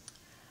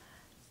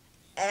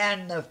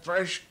 and the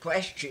first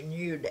question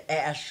you'd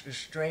ask a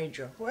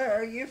stranger, where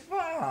are you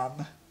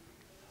from?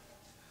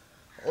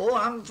 Oh,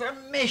 I'm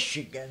from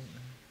Michigan.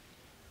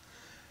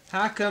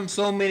 How come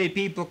so many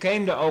people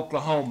came to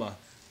Oklahoma?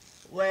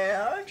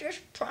 Well,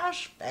 just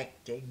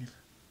prospecting.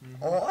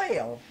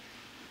 Oil.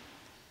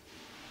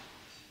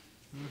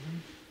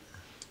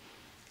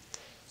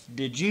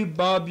 Did you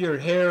bob your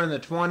hair in the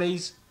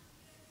 20s?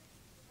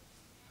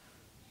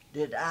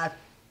 Did I,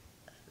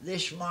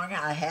 this morning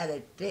I had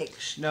it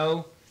fixed.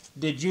 No.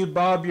 Did you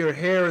bob your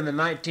hair in the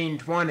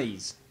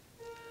 1920s?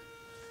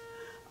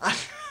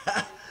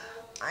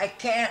 I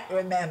can't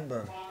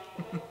remember.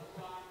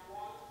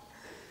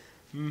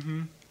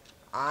 Mm-hmm.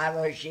 I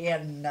was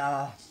in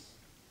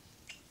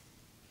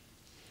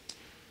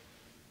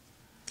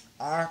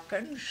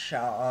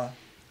Arkansas,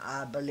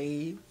 I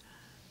believe,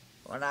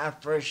 when I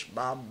first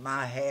bobbed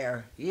my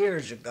hair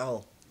years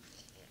ago.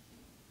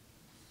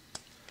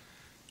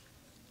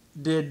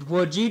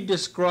 Would you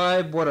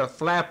describe what a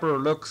flapper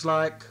looks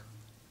like?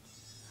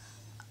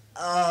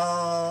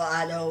 Oh,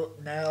 I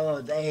don't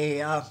know.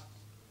 They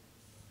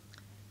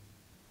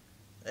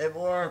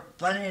wore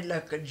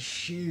funny-looking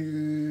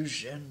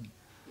shoes, and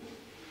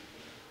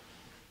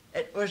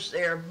it was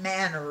their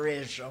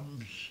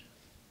mannerisms.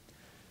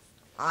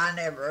 I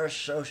never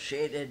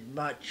associated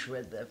much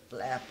with the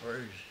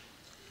flappers.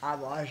 I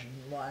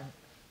wasn't one.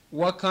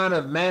 What kind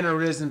of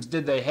mannerisms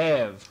did they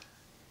have?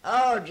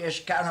 Oh,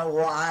 just kind of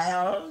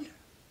wild.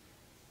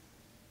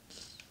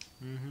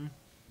 Mm-hmm.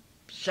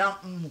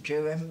 Something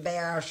to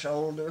embarrass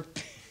older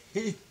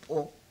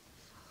people.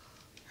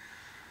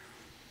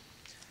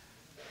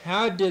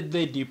 How did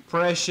the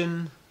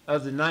Depression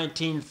of the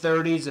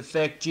 1930s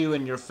affect you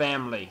and your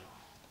family?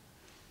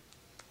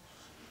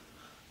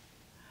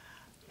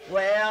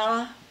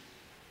 Well,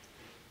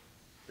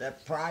 the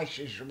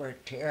prices were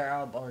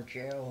terrible,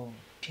 Joe.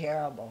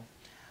 Terrible.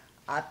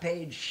 I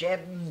paid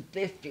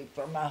 $7.50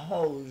 for my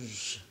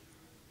hose.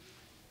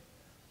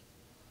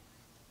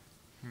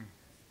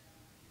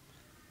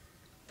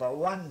 For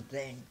one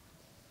thing.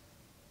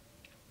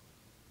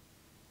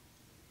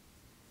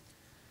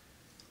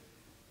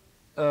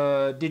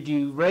 Did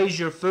you raise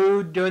your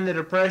food during the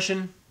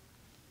Depression?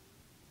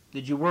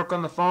 Did you work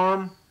on the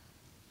farm?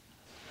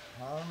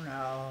 Oh,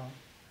 no.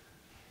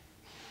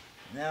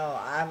 No,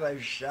 I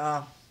was,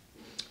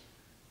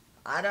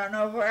 I don't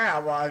know where I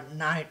was in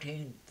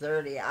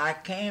 1930. I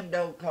came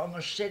to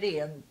Oklahoma City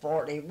in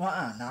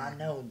 41, I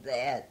know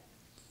that,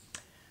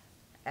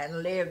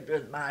 and lived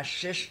with my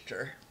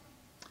sister,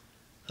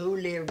 who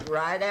lived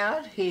right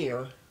out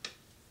here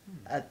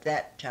at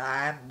that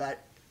time,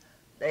 but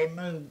they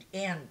moved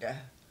into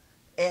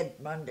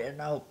Edmond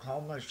in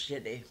Oklahoma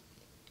City.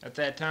 At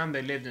that time,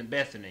 they lived in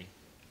Bethany.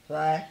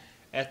 What?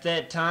 At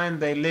that time,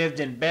 they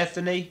lived in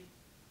Bethany?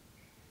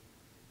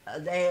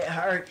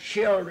 Her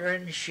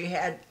children, she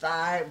had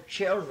 5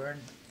 children,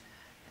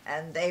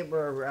 and they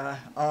were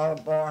all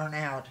born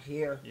out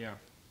here. Yeah.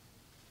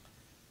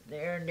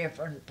 They're in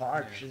different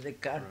parts of the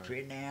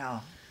country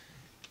now.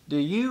 Do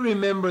you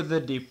remember the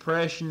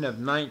Depression of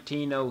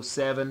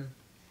 1907?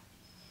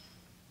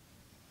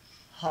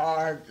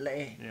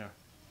 Hardly. Yeah.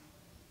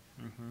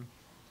 Mm-hmm.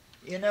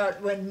 You know, it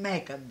would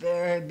make a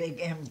very big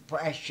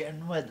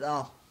impression with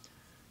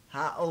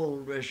how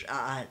old was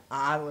I?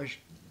 I was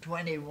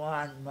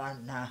 21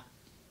 when,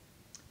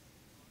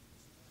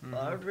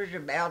 well, it was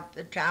about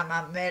the time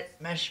I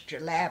met Mr.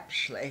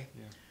 Lapsley.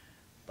 Yeah.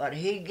 But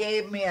he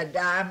gave me a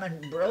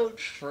diamond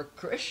brooch for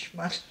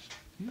Christmas.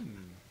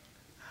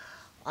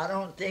 I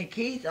don't think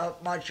he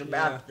thought much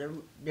about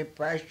the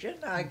Depression.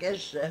 I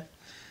guess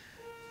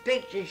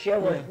picture show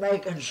was Yeah.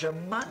 making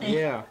some money.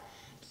 Yeah.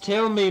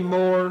 Tell me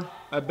more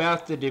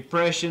about the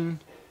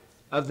Depression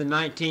of the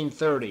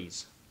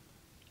 1930s.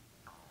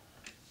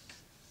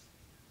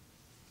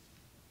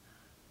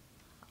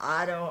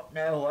 I don't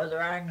know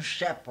whether I can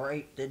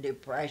separate the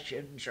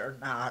depressions or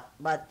not,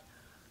 but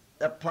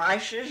the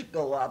prices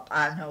go up,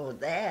 I know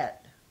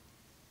that.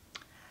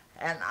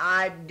 And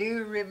I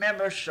do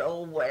remember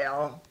so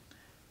well,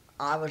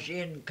 I was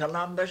in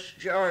Columbus,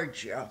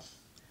 Georgia,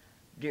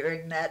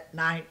 during that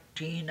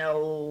 19,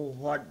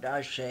 what did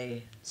I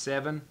say?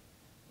 7?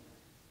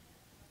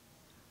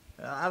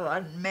 I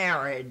wasn't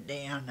married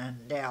then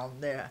and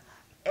down there.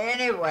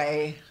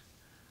 Anyway,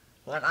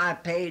 when I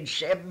paid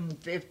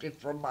 $7.50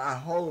 for my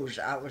hose,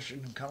 I was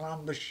in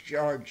Columbus,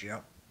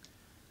 Georgia.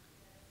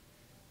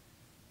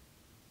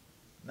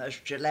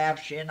 Mr.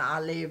 Lapsley and I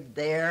lived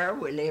there.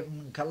 We lived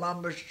in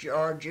Columbus,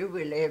 Georgia.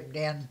 We lived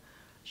in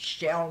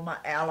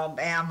Selma,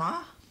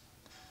 Alabama.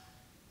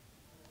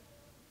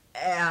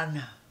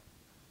 And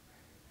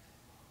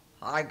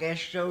I guess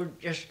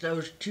just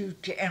those two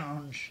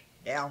towns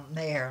down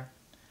there.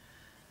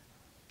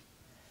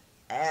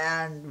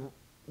 And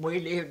we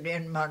lived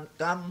in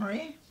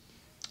Montgomery.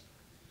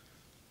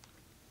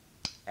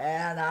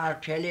 And I'll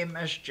tell you,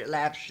 Mr.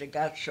 Lapsley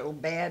got so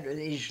bad with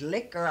his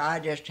liquor,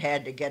 I just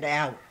had to get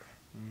out.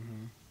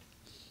 Mm-hmm.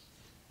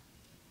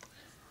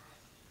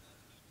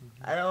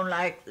 I don't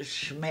like the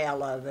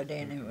smell of it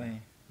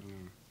anyway.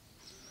 Mm.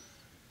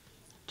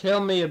 Tell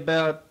me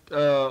about,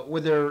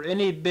 were there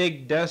any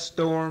big dust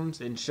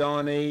storms in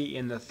Shawnee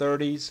in the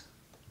 30s?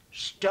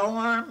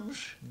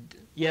 Storms?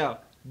 Yeah,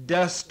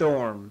 dust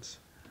storms.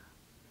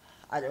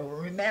 I don't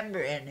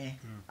remember any.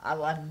 I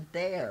wasn't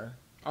there.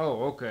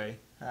 Oh, okay.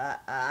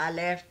 I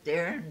left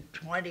there in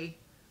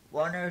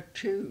 21 or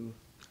 2.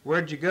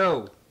 Where'd you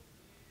go?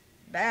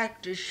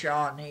 Back to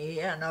Shawnee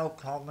and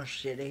Oklahoma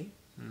City.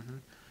 Mm-hmm.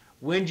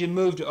 When'd you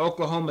move to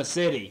Oklahoma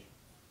City?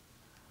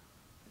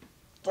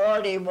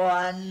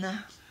 41.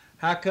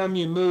 How come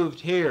you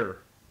moved here?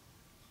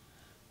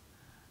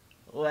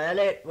 Well,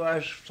 it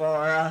was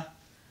for,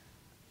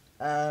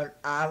 I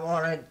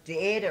wanted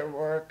theater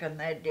work and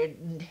they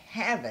didn't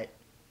have it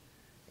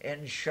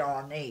in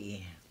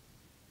Shawnee.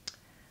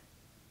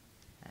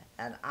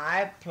 And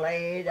I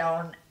played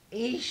on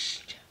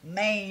East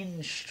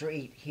Main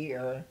Street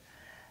here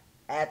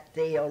at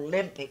the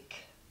Olympic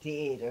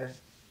Theater.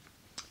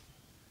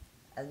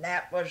 And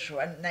that was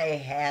when they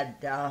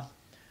had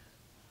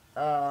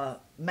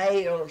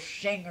male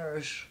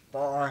singers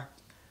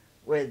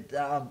with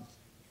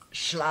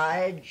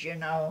slides, you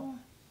know.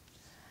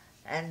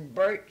 And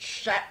Bert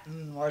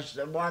Sutton was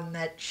the one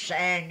that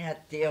sang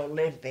at the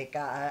Olympic.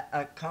 I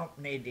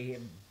accompanied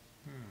him.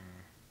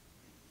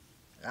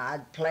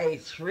 I'd play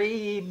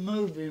 3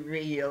 movie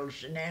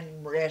reels and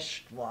then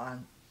rest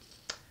one.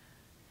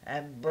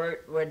 And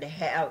Bert would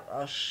have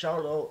a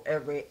solo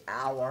every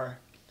hour.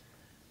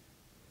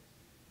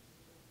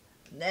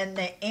 And then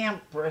the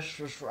Empress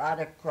was right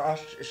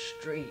across the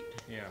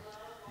street. Yeah.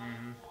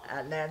 Mm-hmm.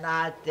 And then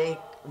I think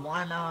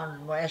one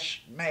on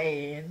West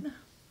Main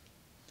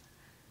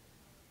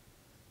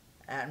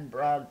and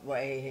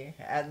Broadway.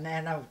 And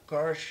then, of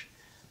course,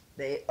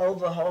 the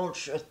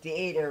Overholser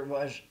Theater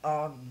was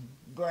on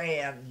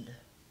Grand.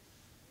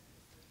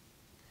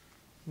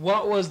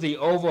 What was the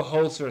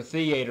Overholser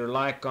Theater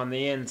like on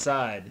the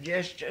inside?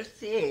 Just a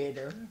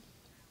theater.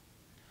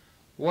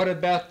 What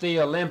about the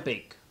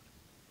Olympic?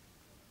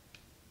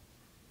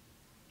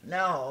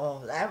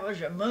 No, that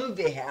was a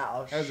movie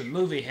house. That was a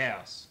movie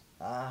house.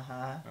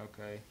 Uh-huh.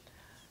 Okay.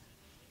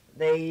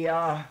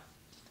 The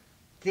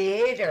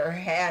theater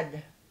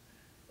had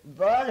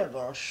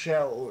vaudeville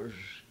shows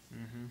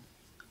Mm-hmm.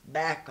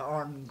 back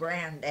on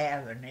Grand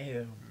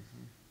Avenue.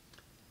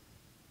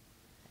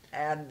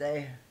 And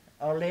the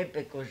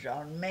Olympic was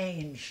on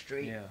Main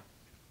Street. Yeah.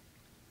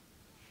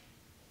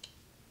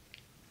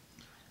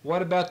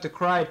 What about the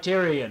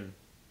Criterion?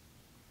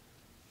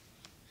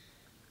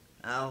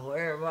 Now,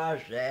 where was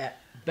that?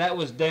 That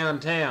was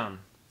downtown.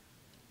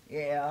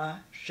 Yeah,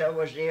 so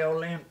was the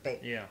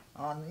Olympic. Yeah.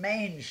 On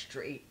Main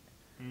Street.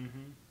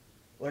 Mm-hmm.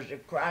 Was the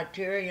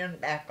Criterion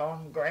back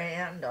on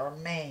Grand or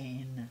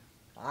Main?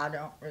 I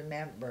don't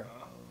remember.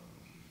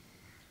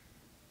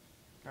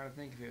 I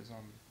think if it was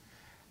on.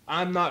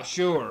 I'm not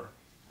sure.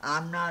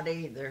 I'm not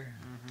either.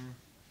 Mm-hmm.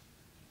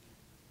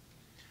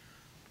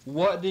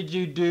 What did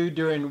you do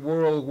during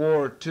World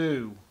War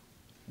II?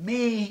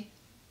 Me?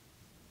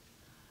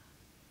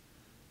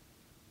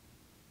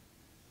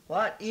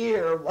 What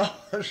year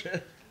was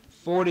it?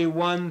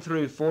 41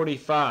 through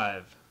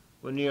 45,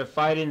 when you were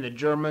fighting the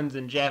Germans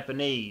and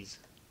Japanese.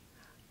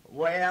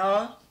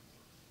 Well,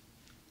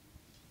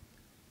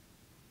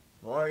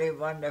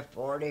 41 to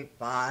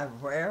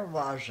 45, where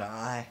was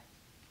I?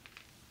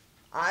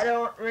 I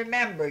don't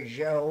remember,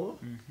 Joe.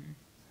 Mm-hmm.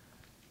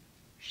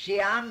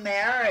 See, I'm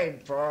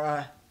married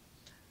for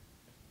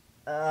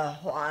a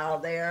while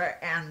there,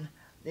 and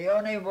the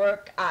only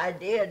work I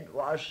did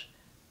was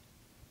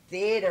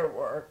theater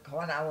work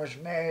when I was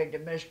married to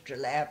Mr.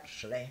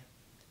 Lapsley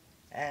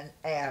and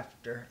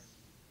after.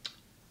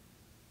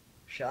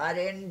 So I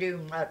didn't do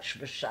much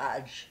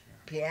besides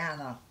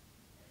piano.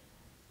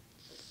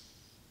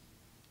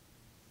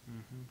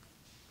 Mm-hmm.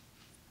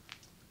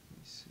 Let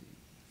me see.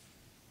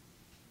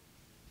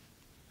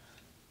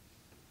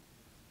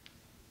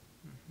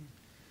 Mm-hmm.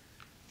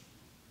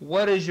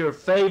 What is your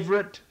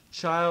favorite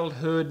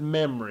childhood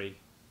memory?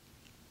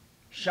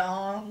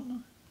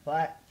 Song?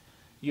 What?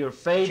 Your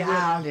favorite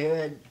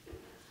Childhood.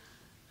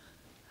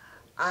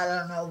 I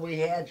don't know, we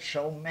had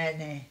so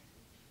many.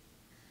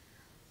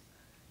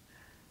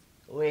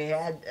 We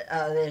had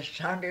this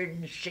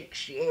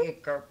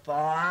 160-acre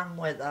farm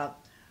with a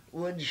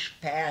woods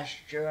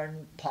pasture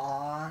and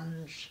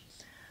ponds.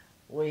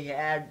 We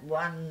had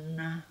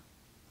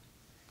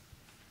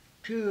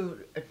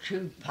two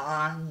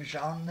ponds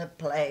on the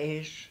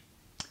place.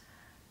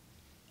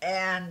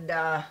 And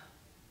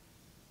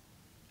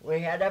we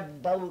had a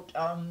boat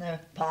on the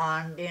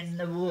pond in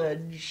the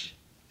woods.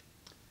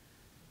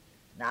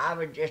 Now, I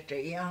was just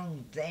a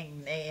young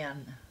thing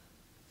then,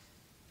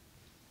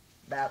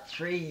 about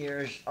 3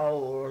 years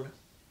old.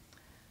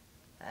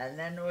 And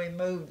then we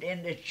moved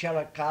into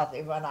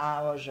Chautauquas when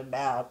I was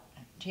about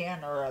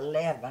 10 or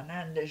 11,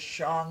 and to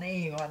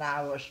Shawnee when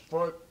I was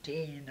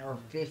 14 or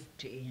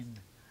 15.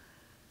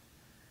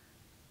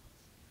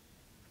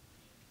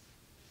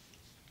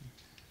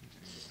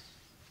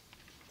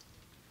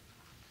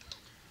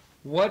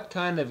 What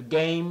kind of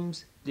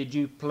games did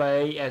you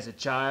play as a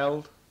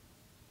child?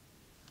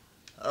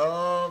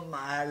 Oh,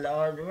 my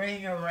Lord,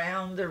 ring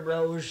around the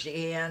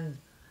rosy and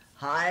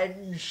hide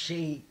and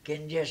seek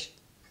and just,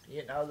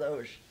 you know,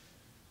 those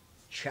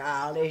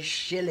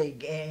childish, silly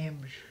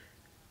games.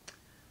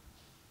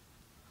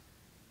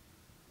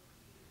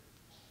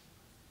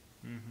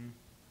 Mm-hmm.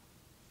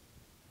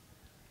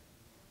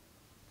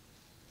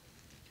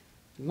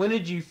 When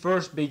did you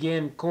first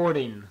begin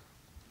courting?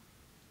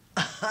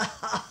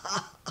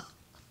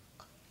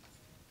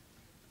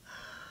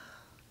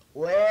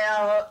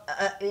 Well,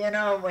 you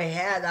know, we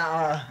had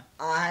our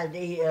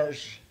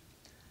ideas.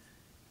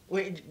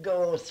 We'd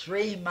go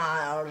 3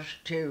 miles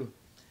to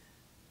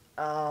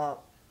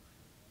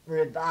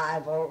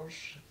revivals,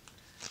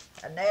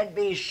 and there'd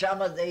be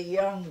some of the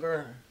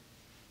younger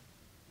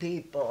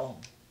people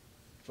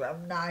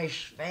from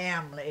nice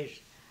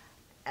families.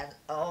 And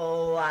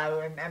oh, I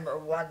remember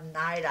one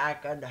night I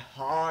could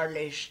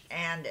hardly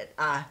stand it.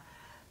 I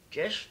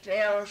just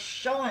fell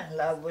so in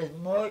love with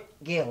Mort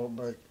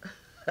Gilbert.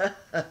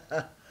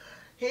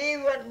 He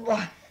would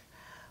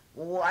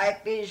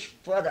wipe his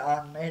foot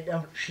on me,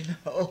 don't you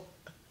know?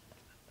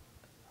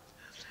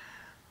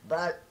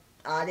 But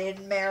I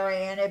didn't marry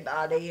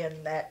anybody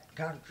in that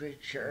country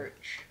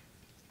church.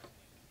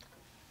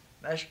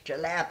 Mr.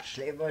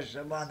 Lapsley was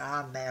the one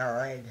I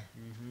married.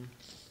 Mm-hmm.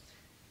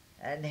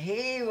 And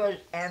he was,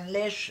 and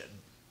listen,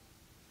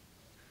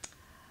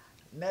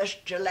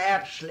 Mr.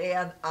 Lapsley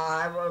and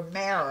I were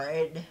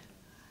married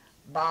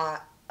by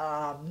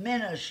a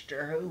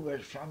minister who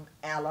was from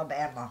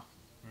Alabama.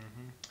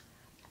 Mm-hmm.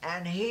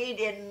 And he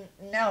didn't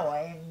know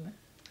him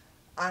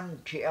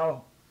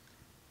until,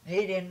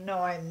 he didn't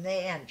know him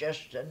then,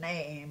 just a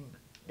name.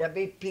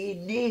 W.P.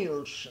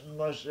 Nielsen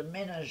was the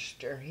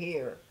minister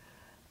here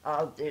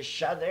of the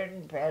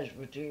Southern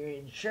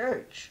Presbyterian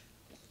Church.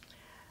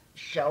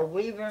 So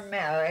we were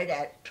married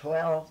at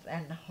 12th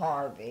and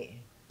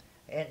Harvey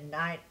in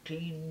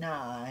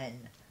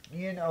 1909.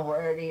 You know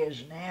where it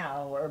is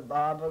now, where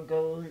Barbara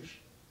goes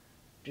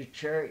to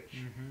church,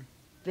 Mm-hmm.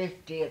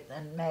 50th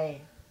and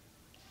May.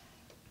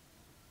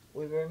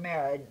 We were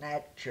married in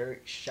that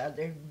church,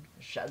 Southern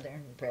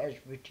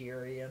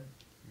Presbyterian.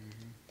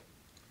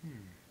 Mm-hmm.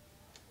 Hmm.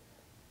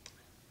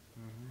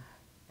 Mm-hmm.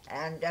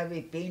 And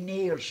W.P.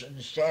 Nielsen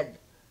said,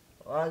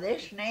 well,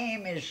 this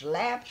name is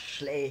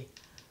Lapsley.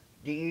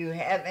 Do you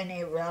have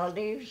any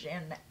relatives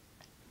in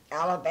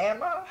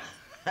Alabama?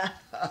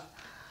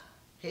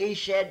 He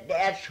said,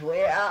 that's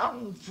where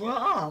I'm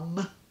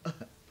from.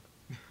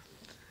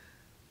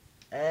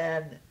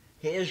 And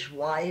his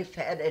wife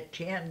had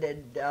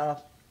attended the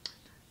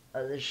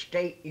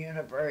State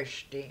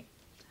University,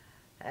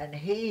 and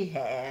he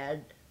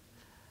had,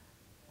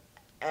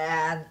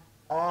 and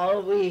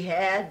all we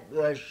had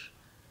was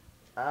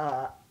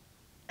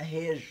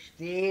his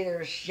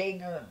theater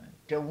singer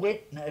to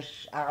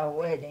witness our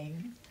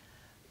wedding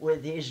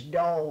with his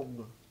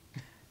dog.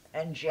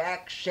 And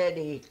Jack said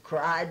he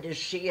cried to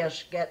see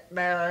us get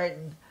married,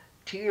 and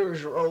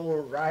tears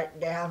rolled right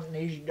down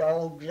his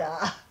dog's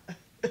eye.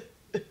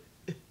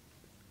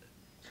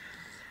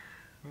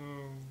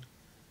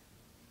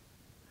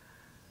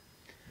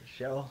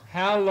 So,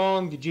 How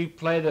long did you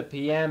play the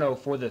piano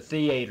for the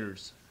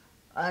theaters?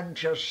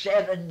 until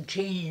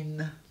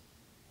 17,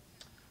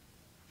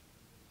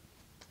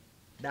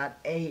 not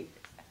 8.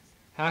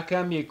 How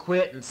come you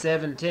quit in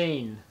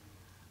 17?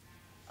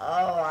 Oh,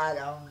 I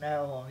don't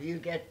know. You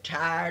get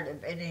tired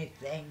of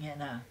anything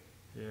in a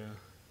Yeah.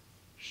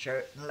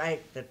 certain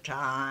length of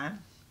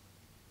time.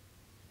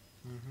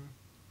 Mm-hmm.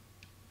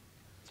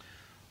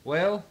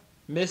 Well,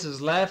 Mrs.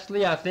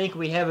 Lapsley, I think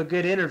we have a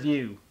good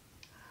interview.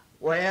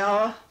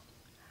 Well,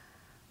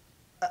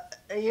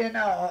 you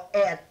know,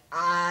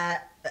 I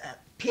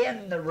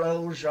pin the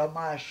rose on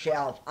my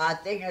shelf. I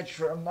think it's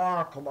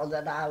remarkable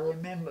that I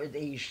remember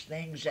these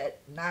things at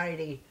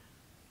 93.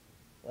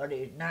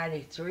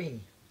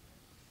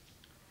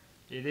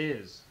 It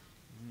is.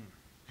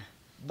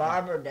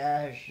 Barbara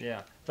does.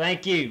 Yeah.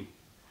 Thank you.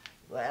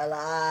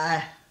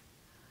 Well,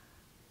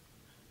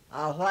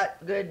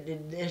 what good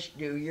did this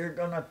do? You're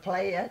gonna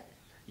play it?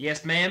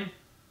 Yes, ma'am.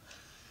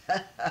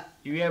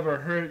 You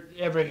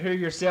ever hear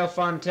yourself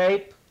on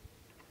tape?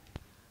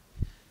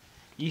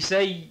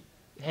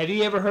 Have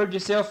you ever heard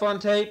yourself on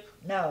tape?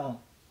 No.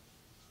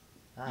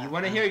 You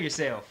want to hear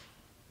yourself?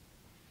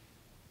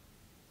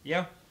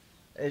 Yeah?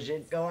 Is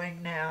it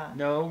going now?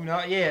 No,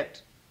 not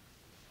yet.